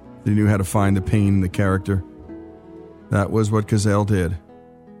before, they knew how to find the pain in the character. That was what Cazale did.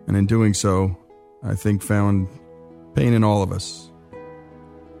 And in doing so, I think found pain in all of us.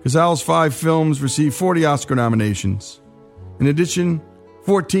 Cazale's 5 films received 40 Oscar nominations. In addition,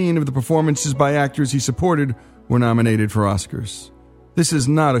 14 of the performances by actors he supported were nominated for Oscars. This is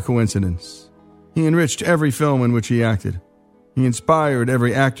not a coincidence. He enriched every film in which he acted. He inspired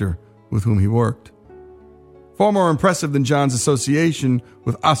every actor with whom he worked. Far more impressive than John's association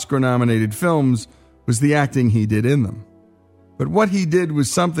with Oscar-nominated films was the acting he did in them. But what he did was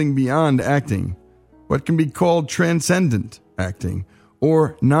something beyond acting, what can be called transcendent acting,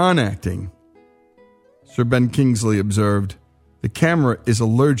 or non-acting. Sir Ben Kingsley observed, "The camera is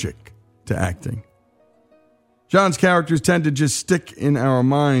allergic to acting." John's characters tend to just stick in our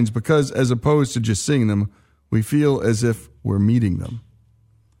minds because, as opposed to just seeing them, we feel as if we're meeting them.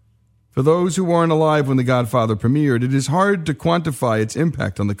 For those who weren't alive when The Godfather premiered, it is hard to quantify its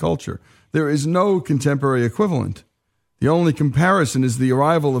impact on the culture. There is no contemporary equivalent. The only comparison is the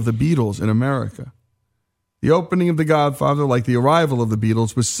arrival of the Beatles in America. The opening of The Godfather, like the arrival of the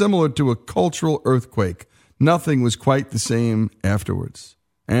Beatles, was similar to a cultural earthquake. Nothing was quite the same afterwards.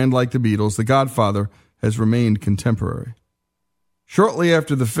 And like the Beatles, The Godfather has remained contemporary. Shortly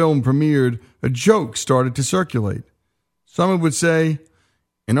after the film premiered, a joke started to circulate. Someone would say,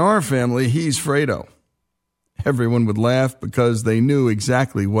 "In our family, he's Fredo." Everyone would laugh because they knew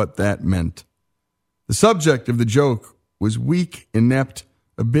exactly what that meant. The subject of the joke was weak, inept,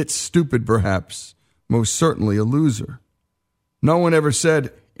 a bit stupid perhaps, most certainly a loser. No one ever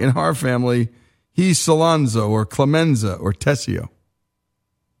said, "In our family, he's Solanzo or Clemenza or Tessio."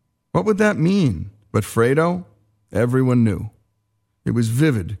 What would that mean? But Fredo, everyone knew. It was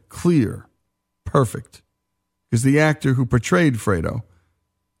vivid, clear, perfect. Because the actor who portrayed Fredo,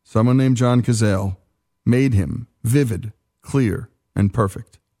 someone named John Cazale, made him vivid, clear, and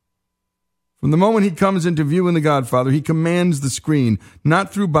perfect. From the moment he comes into view in The Godfather, he commands the screen,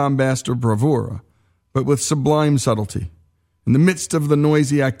 not through bombast or bravura, but with sublime subtlety. In the midst of the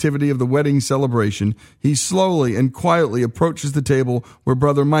noisy activity of the wedding celebration, he slowly and quietly approaches the table where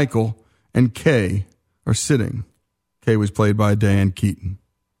Brother Michael and Kay are sitting. Kay was played by Diane Keaton.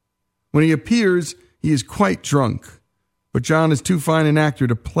 When he appears, he is quite drunk, but John is too fine an actor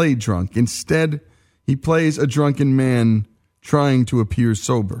to play drunk. Instead, he plays a drunken man trying to appear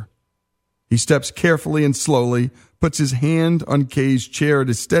sober. He steps carefully and slowly, puts his hand on Kay's chair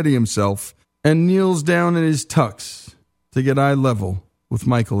to steady himself, and kneels down in his tux to get eye level with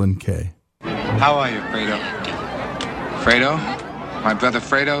Michael and Kay. How are you, Fredo? Fredo? My brother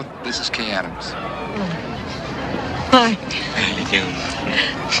Fredo, this is Kay Adams. Hi. How you doing?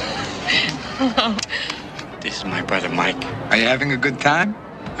 This is my brother Mike. Are you having a good time?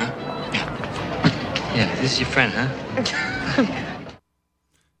 Huh? Yeah, this is your friend, huh?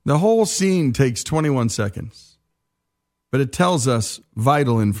 The whole scene takes 21 seconds, but it tells us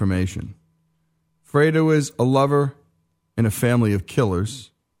vital information. Fredo is a lover in a family of killers.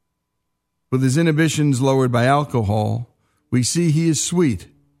 With his inhibitions lowered by alcohol, we see he is sweet,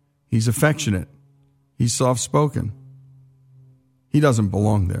 he's affectionate, he's soft-spoken. He doesn't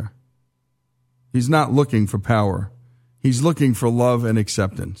belong there. He's not looking for power. He's looking for love and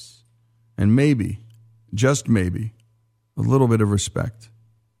acceptance. And maybe, just maybe, a little bit of respect.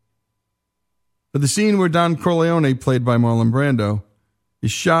 For the scene where Don Corleone, played by Marlon Brando,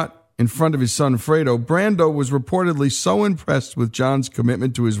 is shot in front of his son Fredo, Brando was reportedly so impressed with John's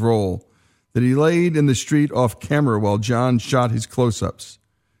commitment to his role that he laid in the street off camera while John shot his close-ups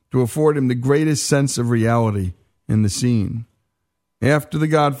to afford him the greatest sense of reality in the scene. After The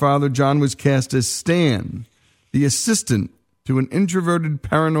Godfather, John was cast as Stan, the assistant to an introverted,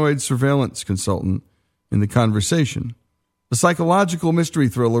 paranoid surveillance consultant in The Conversation, a psychological mystery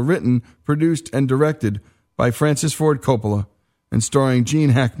thriller written, produced, and directed by Francis Ford Coppola and starring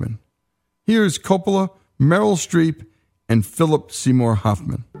Gene Hackman. Here's Coppola, Meryl Streep, and Philip Seymour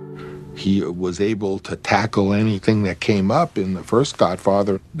Hoffman. He was able to tackle anything that came up in the first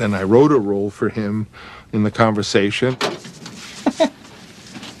Godfather. Then I wrote a role for him in The Conversation.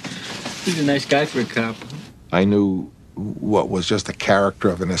 He's a nice guy for a cop. I knew what was just a character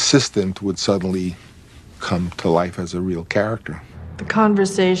of an assistant would suddenly come to life as a real character. The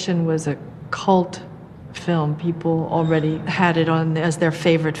Conversation was a cult film. People already had it on as their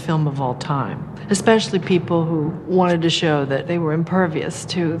favorite film of all time, especially people who wanted to show that they were impervious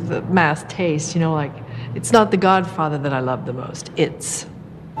to the mass taste. You know, like, it's not The Godfather that I love the most. It's...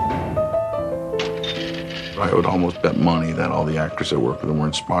 I would almost bet money that all the actors that worked with him were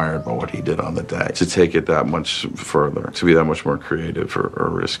inspired by what he did on the day. To take it that much further, to be that much more creative or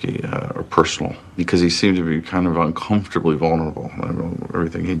risky or personal. Because he seemed to be kind of uncomfortably vulnerable in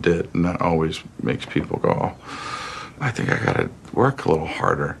everything he did. And that always makes people go, oh, I think I got to work a little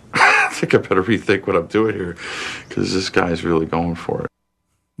harder. I think I better rethink what I'm doing here. Because this guy's really going for it.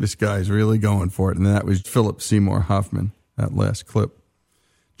 This guy's really going for it. And that was Philip Seymour Hoffman, that last clip.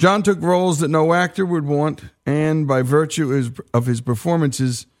 John took roles that no actor would want, and by virtue of his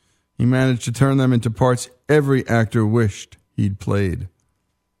performances, he managed to turn them into parts every actor wished he'd played.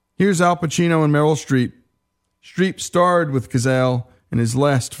 Here's Al Pacino and Meryl Streep. Streep starred with Cazale in his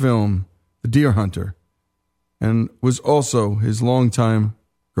last film, The Deer Hunter, and was also his longtime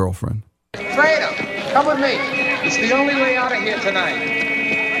girlfriend. Fredo, come with me. It's the only way out of here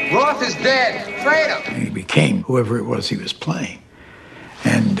tonight. Roth is dead. Fredo. He became whoever it was he was playing.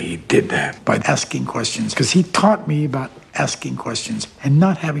 And he did that by asking questions, because he taught me about asking questions and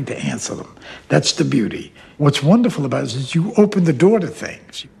not having to answer them. That's the beauty. What's wonderful about it is you open the door to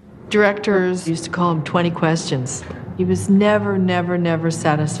things. Directors used to call him 20 questions. He was never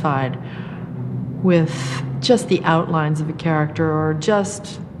satisfied with just the outlines of a character or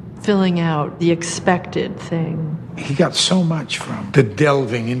just filling out the expected thing. He got so much from the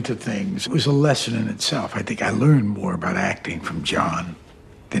delving into things. It was a lesson in itself. I think I learned more about acting from John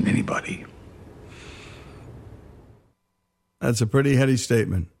than anybody. That's a pretty heady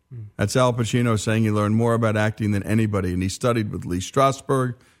statement. That's Al Pacino saying he learned more about acting than anybody, and he studied with Lee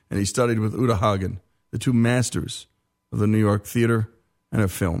Strasberg and he studied with Uta Hagen, the two masters of the New York theater and of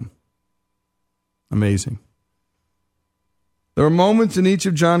film. Amazing. There are moments in each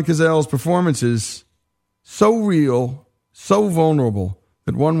of John Cazale's performances so real, so vulnerable,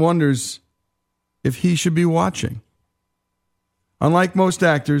 that one wonders if he should be watching. Unlike most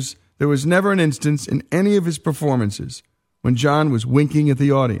actors, there was never an instance in any of his performances when John was winking at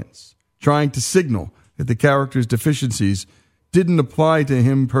the audience, trying to signal that the character's deficiencies didn't apply to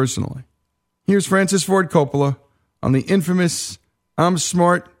him personally. Here's Francis Ford Coppola on the infamous "I'm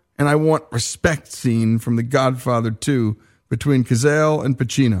smart and I want respect" scene from The Godfather 2 between Cazale and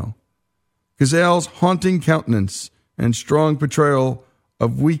Pacino. Cazale's haunting countenance and strong portrayal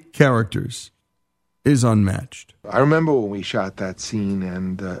of weak characters is unmatched. I remember when we shot that scene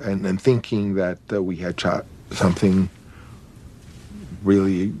and thinking that we had shot something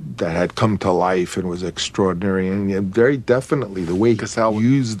really that had come to life and was extraordinary, and very definitely the way Cazale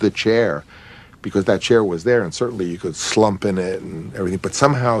used the chair, because that chair was there and certainly you could slump in it and everything, but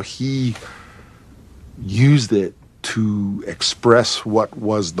somehow he used it to express what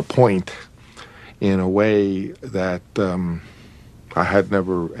was the point in a way that I had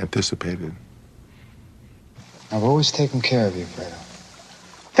never anticipated. I've always taken care of you, Fredo.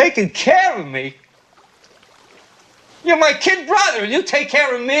 Taking care of me? You're my kid brother, and you take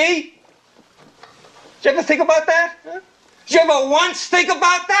care of me? Did you ever think about that? Huh? Did you ever once think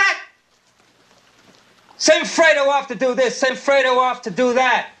about that? Send Fredo off to do this, send Fredo off to do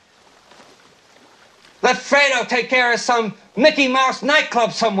that. Let Fredo take care of some Mickey Mouse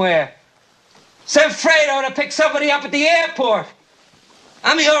nightclub somewhere. Send Fredo to pick somebody up at the airport.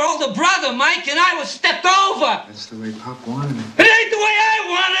 I'm your older brother, Mike, and I was stepped over. That's the way Pop wanted it. It ain't the way I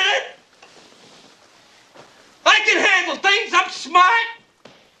wanted it. I can handle things. I'm smart.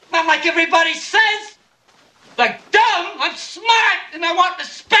 Not like everybody says. Like dumb. I'm smart, and I want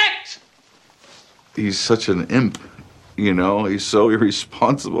respect. He's such an imp, you know? He's so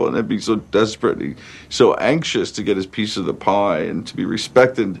irresponsible and he's so desperate. He's so anxious to get his piece of the pie and to be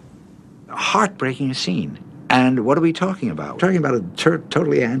respected. Heartbreaking scene. And what are we talking about? We're talking about a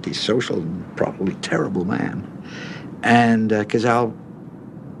totally antisocial, probably terrible man. And Cazale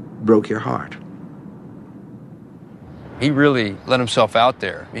broke your heart. He really let himself out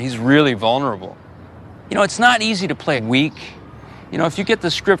there. He's really vulnerable. You know, it's not easy to play weak. You know, if you get the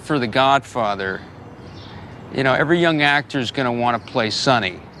script for The Godfather, you know, every young actor is going to want to play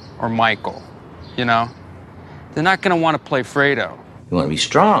Sonny or Michael, you know? They're not going to want to play Fredo. You want to be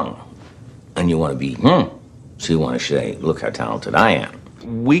strong, and you want to be, so you want to say, look how talented I am.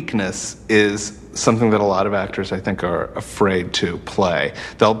 Weakness is something that a lot of actors, I think, are afraid to play.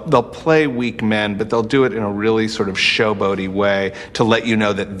 They'll play weak men, but they'll do it in a really sort of showboaty way to let you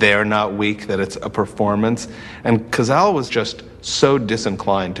know that they're not weak, that it's a performance. And Cazale was just so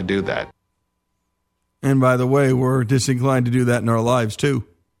disinclined to do that. And by the way, we're disinclined to do that in our lives, too.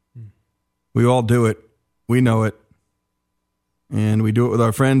 We all do it. We know it. And we do it with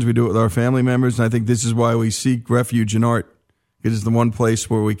our friends. We do it with our family members. And I think this is why we seek refuge in art. It is the one place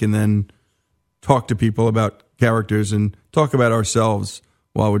where we can then talk to people about characters and talk about ourselves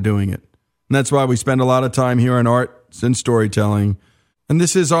while we're doing it. And that's why we spend a lot of time here on arts and storytelling. And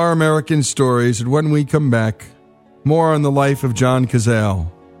this is Our American Stories. And when we come back, more on the life of John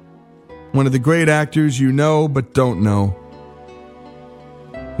Cazale, one of the great actors you know but don't know,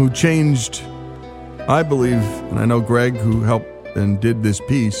 who changed, I believe, and I know Greg, who helped and did this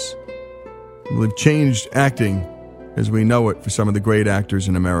piece, changed acting as we know it for some of the great actors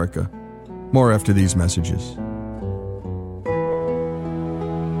in America. More after these messages.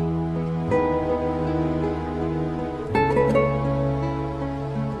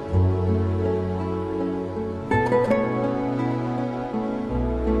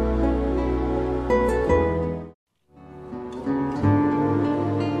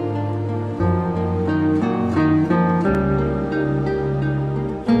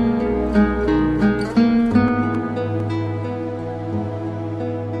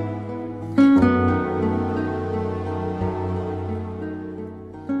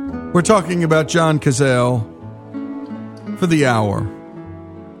 We're talking about John Cazale for the hour.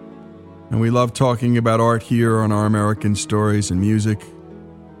 And we love talking about art here on Our American Stories and music.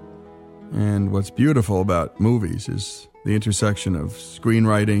 And what's beautiful about movies is the intersection of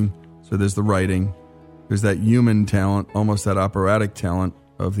screenwriting, so there's the writing, there's that human talent, almost that operatic talent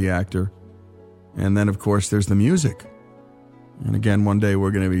of the actor, and then, of course, there's the music. And again, one day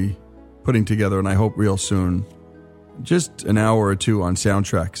we're going to be putting together, and I hope real soon, just an hour or two on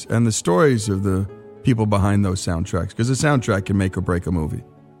soundtracks and the stories of the people behind those soundtracks, because a soundtrack can make or break a movie.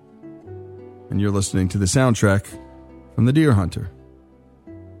 And you're listening to the soundtrack from The Deer Hunter.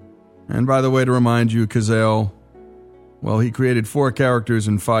 And by the way, to remind you, Cazale, well, he created 4 characters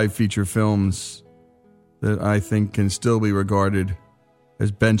in 5 feature films that I think can still be regarded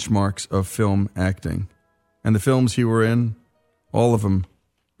as benchmarks of film acting. And the films he were in, all of them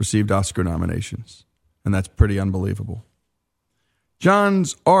received Oscar nominations. And that's pretty unbelievable.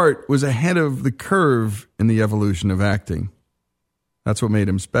 John's art was ahead of the curve in the evolution of acting. That's what made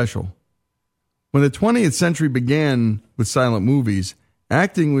him special. When the 20th century began with silent movies,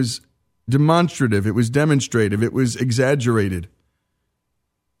 acting was demonstrative, it was demonstrative, it was exaggerated.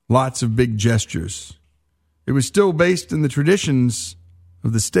 Lots of big gestures. It was still based in the traditions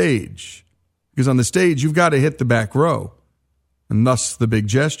of the stage, because on the stage you've got to hit the back row, and thus the big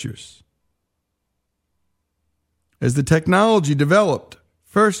gestures. As the technology developed,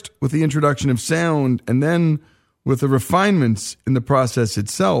 first with the introduction of sound and then with the refinements in the process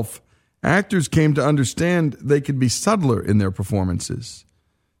itself, actors came to understand they could be subtler in their performances.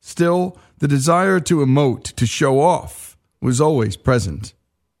 Still, the desire to emote, to show off, was always present.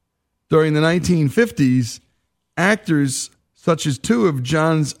 During the 1950s, actors such as 2 of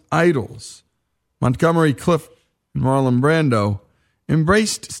John's idols, Montgomery Clift and Marlon Brando,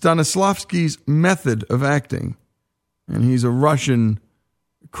 embraced Stanislavski's method of acting. And he's a Russian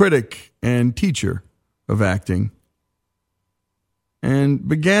critic and teacher of acting, and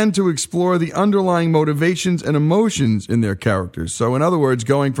began to explore the underlying motivations and emotions in their characters. So, in other words,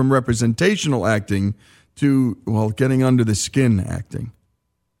 going from representational acting to, well, getting under the skin acting.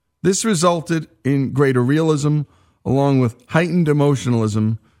 This resulted in greater realism, along with heightened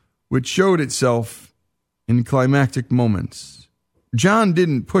emotionalism, which showed itself in climactic moments. John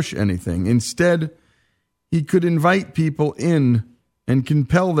didn't push anything. Instead, he could invite people in and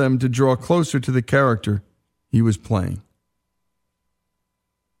compel them to draw closer to the character he was playing.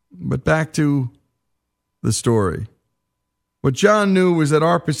 But back to the story. What John knew was that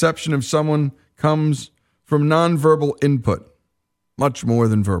our perception of someone comes from nonverbal input, much more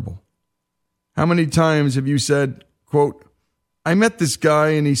than verbal. How many times have you said, quote, I met this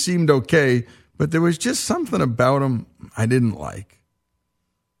guy and he seemed okay, but there was just something about him I didn't like.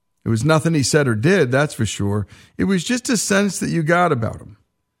 It was nothing he said or did, that's for sure. It was just a sense that you got about him.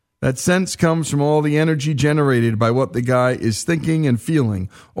 That sense comes from all the energy generated by what the guy is thinking and feeling,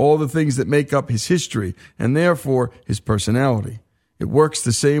 all the things that make up his history, and therefore his personality. It works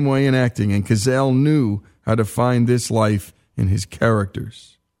the same way in acting, and Cazale knew how to find this life in his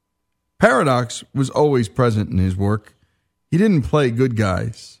characters. Paradox was always present in his work. He didn't play good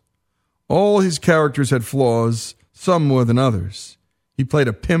guys. All his characters had flaws, some more than others. He played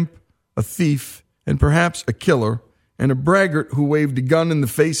a pimp, a thief, and perhaps a killer, and a braggart who waved a gun in the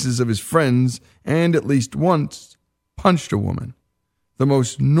faces of his friends and, at least once, punched a woman. The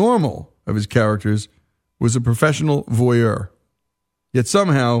most normal of his characters was a professional voyeur. Yet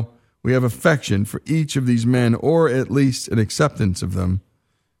somehow we have affection for each of these men, or at least an acceptance of them.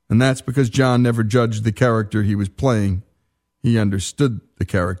 And that's because John never judged the character he was playing. He understood the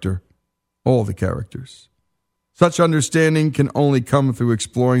character, all the characters. Such understanding can only come through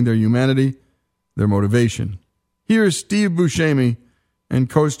exploring their humanity, their motivation. Here's Steve Buscemi and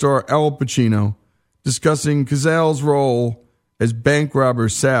co-star Al Pacino discussing Cazale's role as bank robber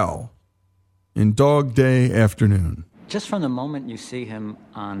Sal in Dog Day Afternoon. Just from the moment you see him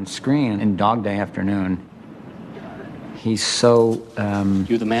on screen in Dog Day Afternoon, he's so...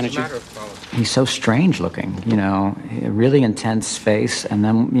 You the manager? He's so strange looking, you know, a really intense face, and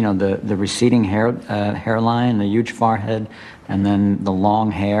then, you know, the receding hairline, the huge forehead, and then the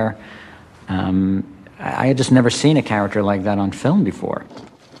long hair. I had just never seen a character like that on film before.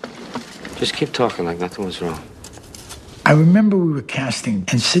 Just keep talking like nothing was wrong. I remember we were casting,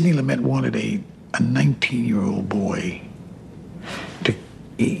 and Sidney Lumet wanted a 19-year-old boy.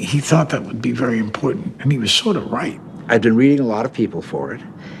 He thought that would be very important, and he was sort of right. I'd been reading a lot of people for it,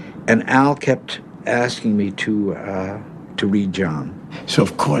 and Al kept asking me to read John. So,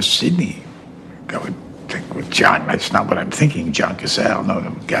 of course, Sidney, I would think, well, John, that's not what I'm thinking. John Cazale, no,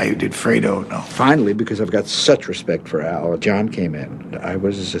 the guy who did Fredo, no. Finally, because I've got such respect for Al, John came in. I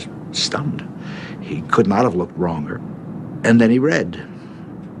was just stunned. He could not have looked wronger. And then he read.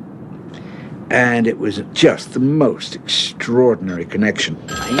 And it was just the most extraordinary connection.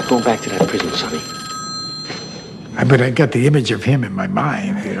 I ain't going back to that prison, Sonny. But I got the image of him in my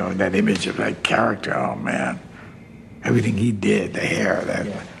mind, you know, that image of that character. Oh, man. Everything he did, the hair,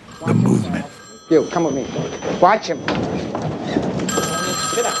 the movement. You, come with me. Watch him.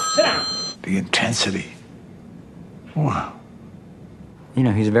 Sit down, sit down. The intensity. Wow. You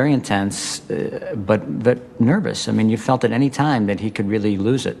know, he's very intense, but nervous. I mean, you felt at any time that he could really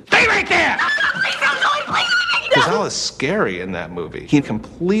lose it. Stay right there! Cazale is scary in that movie. He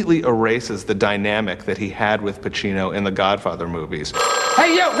completely erases the dynamic that he had with Pacino in the Godfather movies.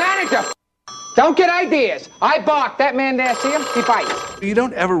 Hey, you, manager! Don't get ideas. I bark. That man there, see him? He bites. You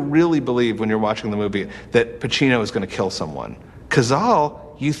don't ever really believe when you're watching the movie that Pacino is going to kill someone. Cazale,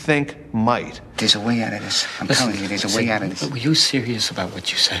 you think, might. There's a way out of this. I'm telling you, there's a way out of this. Were you serious about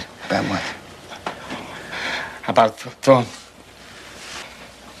what you said? About what? About throwing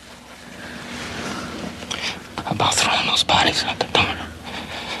those bodies out the door.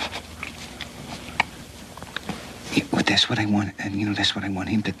 Yeah, well, that's what I want, and you know, that's what I want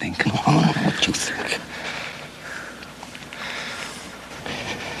him to think. No, I don't know what you think.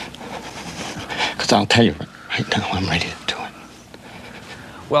 Because I'll tell you right now, I'm ready to do it.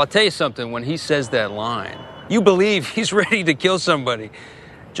 Well, I'll tell you something. When he says that line, you believe he's ready to kill somebody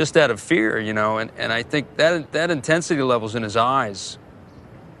just out of fear, you know, and I think that intensity level's in his eyes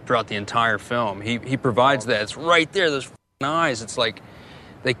throughout the entire film. He provides that. It's right there, those eyes. It's like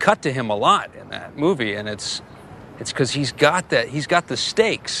they cut to him a lot in that movie, and it's because he's got that. He's got the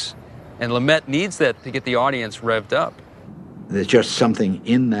stakes, and Lumet needs that to get the audience revved up. There's just something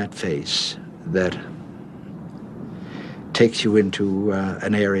in that face that takes you into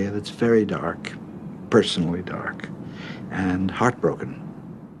an area that's very dark, personally dark, and heartbroken.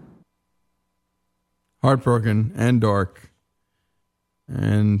 Heartbroken and dark.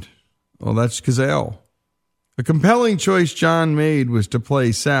 And, well, that's Cazale. A compelling choice John made was to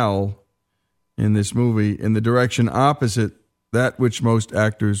play Sal in this movie in the direction opposite that which most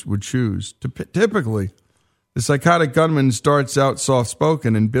actors would choose. Typically, the psychotic gunman starts out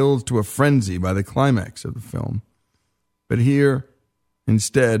soft-spoken and builds to a frenzy by the climax of the film. But here,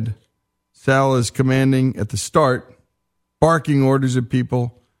 instead, Sal is commanding at the start, barking orders at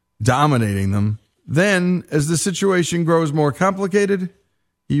people, dominating them. Then, as the situation grows more complicated,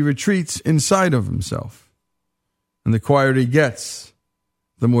 he retreats inside of himself. And the quieter he gets,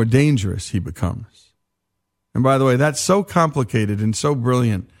 the more dangerous he becomes. And by the way, that's so complicated and so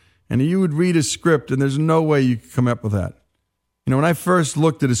brilliant. And you would read a script, and there's no way you could come up with that. You know, when I first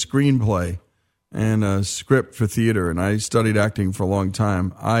looked at a screenplay and a script for theater, and I studied acting for a long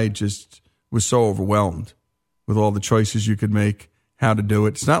time, I just was so overwhelmed with all the choices you could make, how to do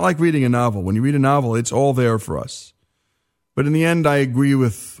it. It's not like reading a novel. When you read a novel, it's all there for us. But in the end, I agree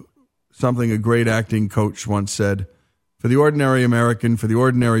with something a great acting coach once said. For the ordinary American, for the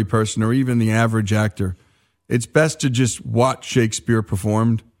ordinary person, or even the average actor, it's best to just watch Shakespeare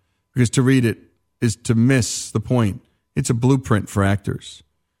performed, because to read it is to miss the point. It's a blueprint for actors.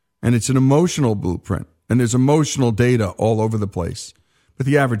 And it's an emotional blueprint. And there's emotional data all over the place. But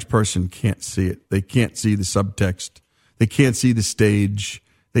the average person can't see it. They can't see the subtext. They can't see the stage.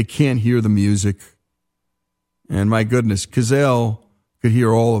 They can't hear the music. And my goodness, Cazale could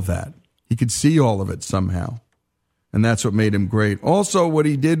hear all of that. He could see all of it somehow. And that's what made him great. Also, what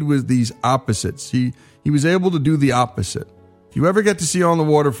he did was these opposites. He was able to do the opposite. If you ever get to see On the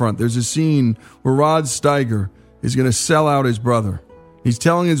Waterfront, there's a scene where Rod Steiger is going to sell out his brother. He's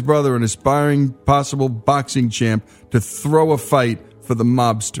telling his brother, an aspiring possible boxing champ, to throw a fight for the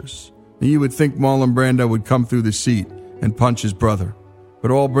mobsters. And you would think Marlon Brando would come through the seat and punch his brother.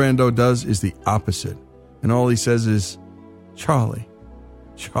 But all Brando does is the opposite. And all he says is, Charlie,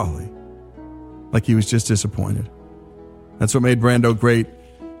 Charlie. Like he was just disappointed. That's what made Brando great.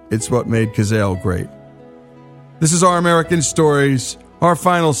 It's what made Cazale great. This is Our American Stories, our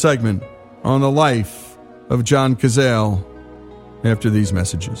final segment on the life of John Cazale after these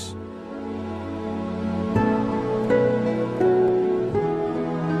messages.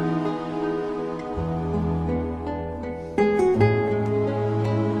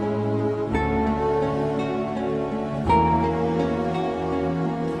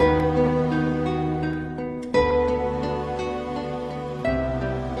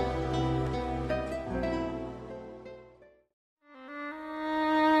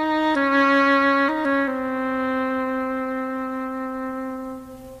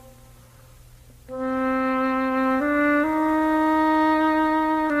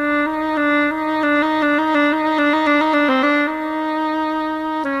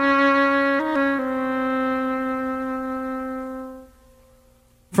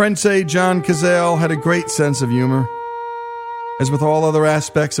 Friends say John Cazale had a great sense of humor. As with all other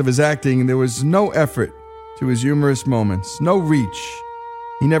aspects of his acting, there was no effort to his humorous moments, no reach.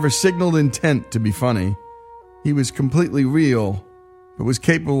 He never signaled intent to be funny. He was completely real, but was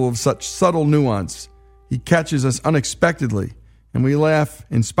capable of such subtle nuance. He catches us unexpectedly, and we laugh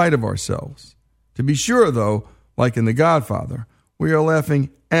in spite of ourselves. To be sure, though, like in The Godfather, we are laughing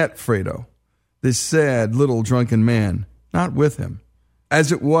at Fredo, this sad little drunken man, not with him.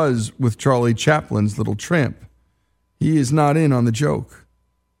 As it was with Charlie Chaplin's Little Tramp. He is not in on the joke.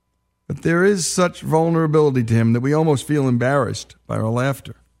 But there is such vulnerability to him that we almost feel embarrassed by our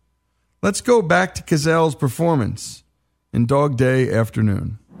laughter. Let's go back to Cazale's performance in Dog Day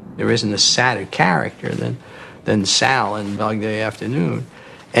Afternoon. There isn't a sadder character than Sal in Dog Day Afternoon,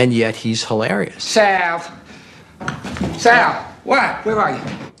 and yet he's hilarious. Sal, what? Where are you?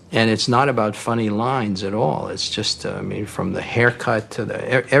 And it's not about funny lines at all. It's just, from the haircut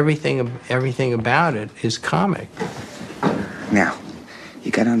to everything about it is comic. Now,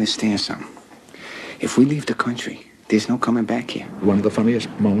 you gotta understand something. If we leave the country, there's no coming back here. One of the funniest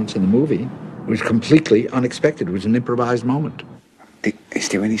moments in the movie was completely unexpected. It was an improvised moment. Is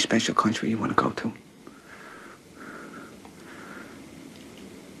there any special country you want to go to?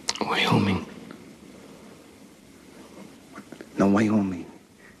 Wyoming. No, Wyoming.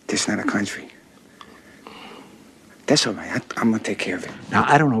 That's not a country. That's all right. I'm going to take care of it. Now,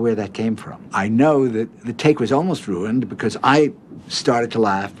 I don't know where that came from. I know that the take was almost ruined because I started to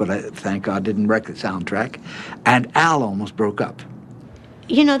laugh, but I, thank God, didn't wreck the soundtrack. And Al almost broke up.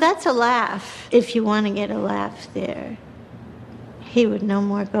 You know, that's a laugh. If you want to get a laugh there, he would no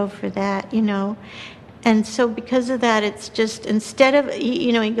more go for that, you know. And so because of that, it's just, instead of,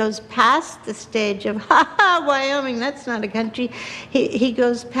 you know, he goes past the stage of, Wyoming, that's not a country. He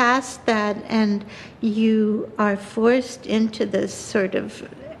goes past that, and you are forced into this sort of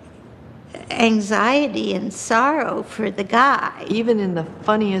anxiety and sorrow for the guy. Even in the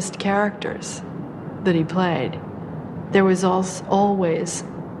funniest characters that he played, there was always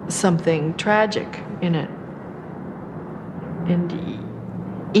something tragic in it. And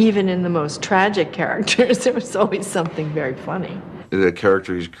even in the most tragic characters, there was always something very funny. The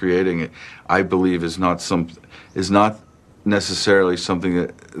character he's creating, I believe, is not necessarily something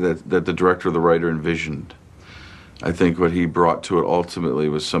that the director or the writer envisioned. I think what he brought to it ultimately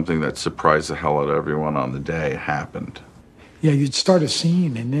was something that surprised the hell out of everyone on the day it happened. Yeah, you'd start a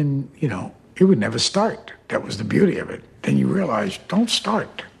scene and then, you know, it would never start. That was the beauty of it. Then you realize, don't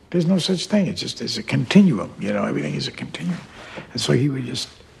start. There's no such thing. It's a continuum, you know, everything is a continuum. And so he would just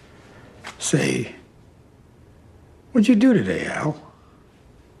say, "What'd you do today, Al?"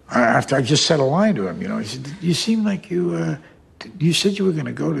 After I just said a line to him, you know, he said, "You seem like you said you were going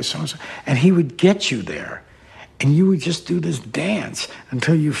to go to so-and-so." And he would get you there. And you would just do this dance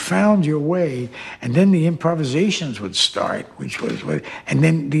until you found your way. And then the improvisations would start, and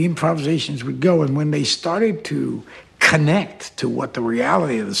then the improvisations would go. And when they started to connect to what the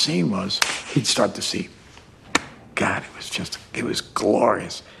reality of the scene was, he'd start to see, God, it was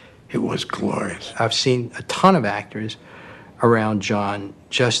glorious. It was glorious. I've seen a ton of actors around John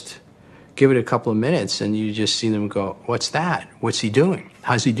just give it a couple of minutes and you just see them go, "What's that? What's he doing?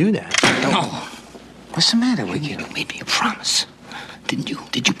 How's he do that?" No. What's the matter with you? You made me a promise, didn't you?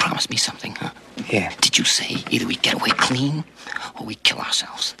 Did you promise me something, huh? Yeah. Did you say either we get away clean or we kill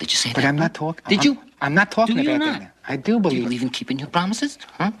ourselves? Did you say that? But I'm not talking. Did you? I'm not talking Do you about not? that. I do believe. Do you believe in keeping your promises,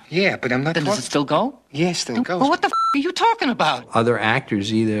 huh? Yeah, but I'm not Then talking. does it still go? Yeah, it still goes. Well, what the are you talking about? Other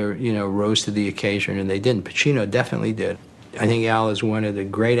actors either, rose to the occasion and they didn't. Pacino definitely did. I think Al is one of the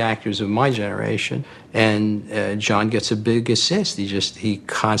great actors of my generation, and John gets a big assist. He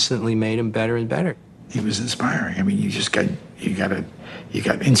constantly made him better and better. He was inspiring. I mean, you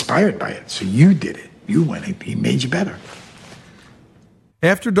got inspired by it. So you did it. You went it. He made you better.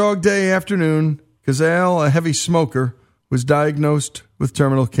 After Dog Day Afternoon, Cazale, a heavy smoker, was diagnosed with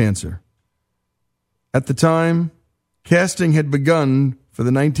terminal cancer. At the time, casting had begun for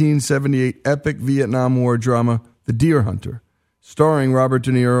the 1978 epic Vietnam War drama The Deer Hunter, starring Robert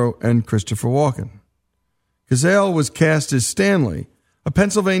De Niro and Christopher Walken. Cazale was cast as Stanley, a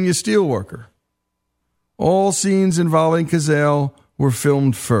Pennsylvania steelworker. All scenes involving Cazale were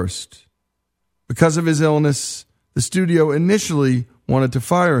filmed first. Because of his illness, the studio initially wanted to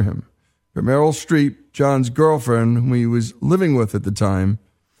fire him, but Meryl Streep, John's girlfriend, whom he was living with at the time,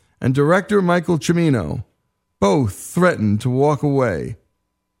 and director Michael Cimino both threatened to walk away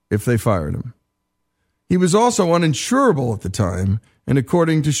if they fired him. He was also uninsurable at the time, and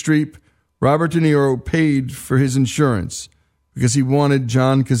according to Streep, Robert De Niro paid for his insurance because he wanted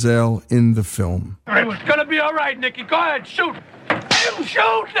John Cazale in the film. It was gonna be all right, Nicky. Go ahead, shoot.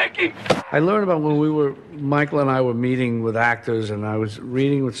 shoot, Nicky! I learned about when Michael and I were meeting with actors, and I was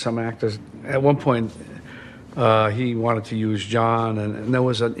reading with some actors. At one point, he wanted to use John, and there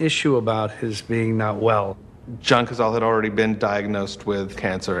was an issue about his being not well. John Cazale had already been diagnosed with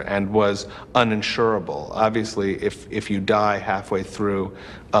cancer and was uninsurable. Obviously, if you die halfway through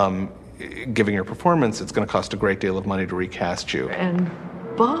giving your performance, it's going to cost a great deal of money to recast you. And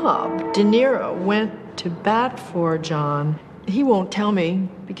Bob De Niro went to bat for John. He won't tell me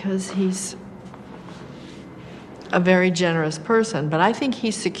because he's a very generous person, but I think he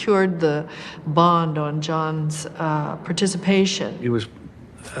secured the bond on John's participation. He was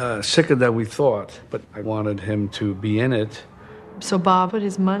sicker than we thought, but I wanted him to be in it. So Bob put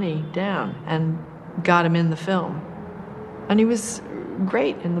his money down and got him in the film. And he was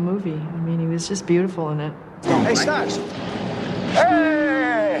great in the movie. I mean, he was just beautiful in it. Hey, Stars.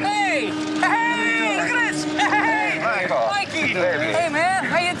 Hey! Hey! Hey! Look at this! Hey! Mikey! Hey, man,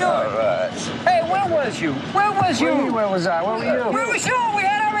 how you doing? All right. Hey, where was you? Where was you? Where was I? Where were you? Where was you? We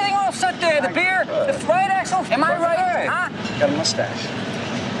had everything all set there. The beer, the right, Axel? Am I right? Huh? Got a mustache.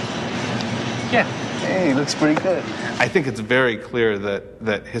 Yeah. Hey, looks pretty good. I think it's very clear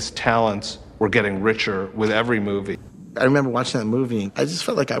that his talents were getting richer with every movie. I remember watching that movie. I just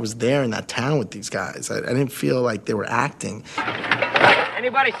felt like I was there in that town with these guys. I didn't feel like they were acting.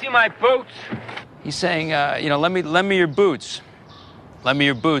 Anybody see my boots? He's saying, lend me your boots. Lend me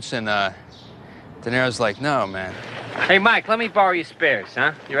your boots. And De Niro's like, no, man. Hey, Mike, let me borrow your spares,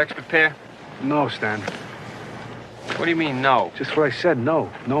 huh? Your extra pair? No, Stan. What do you mean, no? Just what I said, no.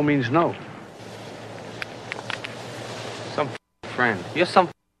 No means no. Some friend. You're some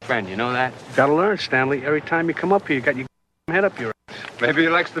friend, you know that? Gotta learn, Stanley. Every time you come up here, you got your head up your ass. Maybe he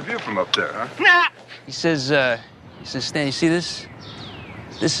likes the view from up there, huh? Nah! He says, Stan, you see this?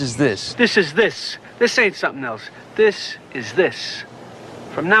 This is this. This is this. This ain't something else. This is this.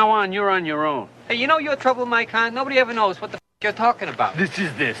 From now on, you're on your own. Hey, you know your trouble, Mike, huh? Nobody ever knows what the you're talking about. This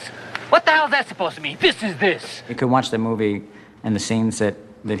is this. What the hell is that supposed to mean? This is this. You could watch the movie and the scenes that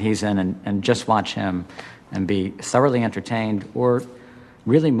he's in and just watch him and be thoroughly entertained or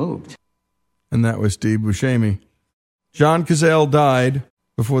really moved. And that was Steve Buscemi. John Cazale died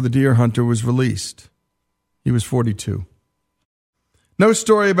before The Deer Hunter was released. He was 42. No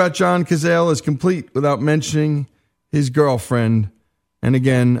story about John Cazale is complete without mentioning his girlfriend, and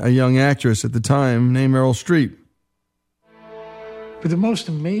again, a young actress at the time named Meryl Streep. But the most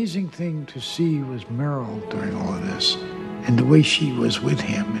amazing thing to see was Meryl during all of this, and the way she was with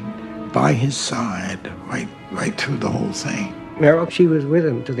him and by his side right through the whole thing. Meryl, she was with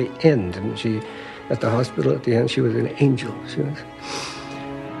him to the end, and she, at the hospital at the end, she was an angel. She was.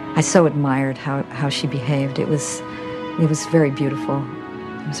 I so admired how she behaved. It was very beautiful.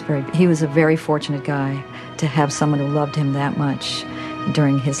 He was a very fortunate guy to have someone who loved him that much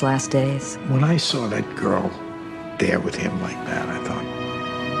during his last days. When I saw that girl there with him like that, I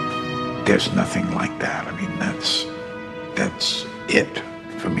thought, there's nothing like that. I mean, that's it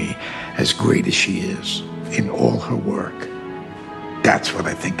for me. As great as she is in all her work, that's what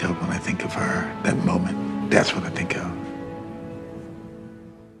I think of when I think of her, that moment. That's what I think of.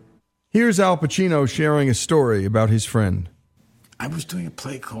 Here's Al Pacino sharing a story about his friend. I was doing a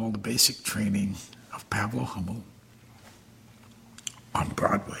play called The Basic Training of Pablo Hummel on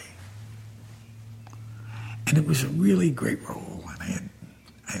Broadway. And it was a really great role. And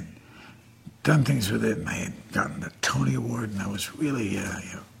I had done things with it, and I had gotten the Tony Award, and I was really,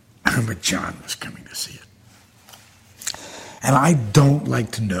 I remember John was coming to see it. And I don't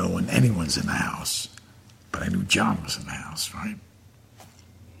like to know when anyone's in the house, but I knew John was in the house, right?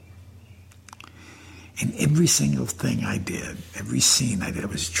 And every single thing I did, every scene I did, I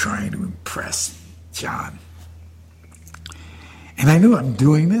was trying to impress John. And I knew I'm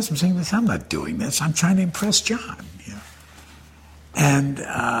doing this. I'm saying this. I'm not doing this. I'm trying to impress John. You know? And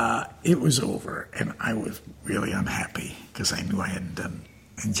it was over, and I was really unhappy because I knew I hadn't done.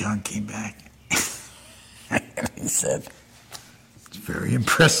 And John came back, and he said, "It's very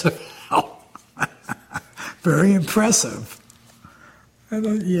impressive. Very impressive." I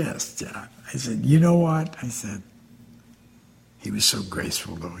thought, "Yes, John." I said, "You know what?" I said, he was so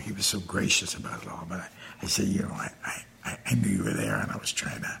graceful, though. He was so gracious about it all. But I said, "You know, I knew you were there, and I was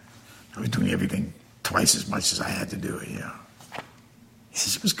doing everything twice as much as I had to do it, you know." He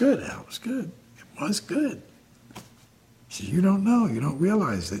says, "It was good, Al. It was good. It was good." He says, "You don't know. You don't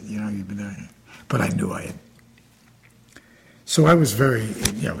realize that, you know, you've been there." But I knew I had. So I was very,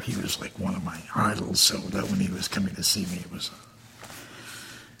 you know, he was like one of my idols, so that when he was coming to see me, it was...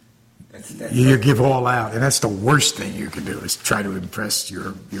 You give all out, and that's the worst thing you can do, is try to impress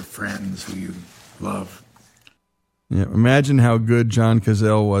your friends who you love. Yeah, imagine how good John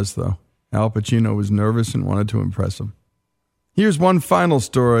Cazale was, though. Al Pacino was nervous and wanted to impress him. Here's one final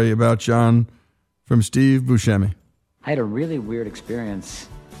story about John from Steve Buscemi. I had a really weird experience,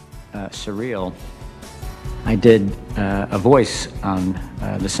 surreal. I did a voice on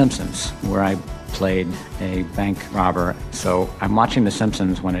The Simpsons, where I played a bank robber. So I'm watching The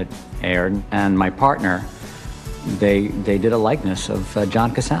Simpsons when it aired, and my partner, they did a likeness of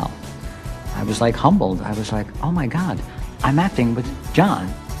John Cazale. I was like humbled. I was like, oh my God, I'm acting with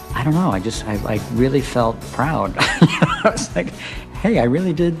John. I don't know. I like really felt proud. I was like, hey, I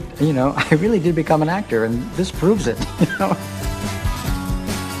really did become an actor, and this proves it.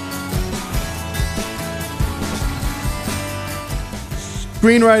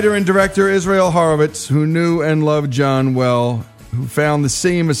 Screenwriter and director Israel Horovitz, who knew and loved John well, who found the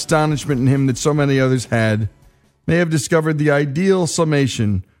same astonishment in him that so many others had, may have discovered the ideal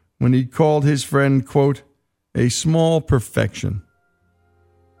summation when he called his friend, quote, a small perfection.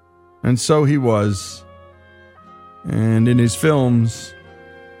 And so he was. And in his films,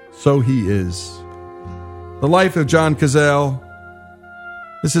 so he is. The Life of John Cazale.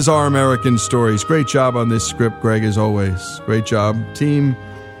 This is Our American Stories. Great job on this script, Greg, as always. Great job, team.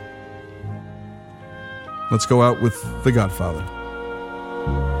 Let's go out with The Godfather.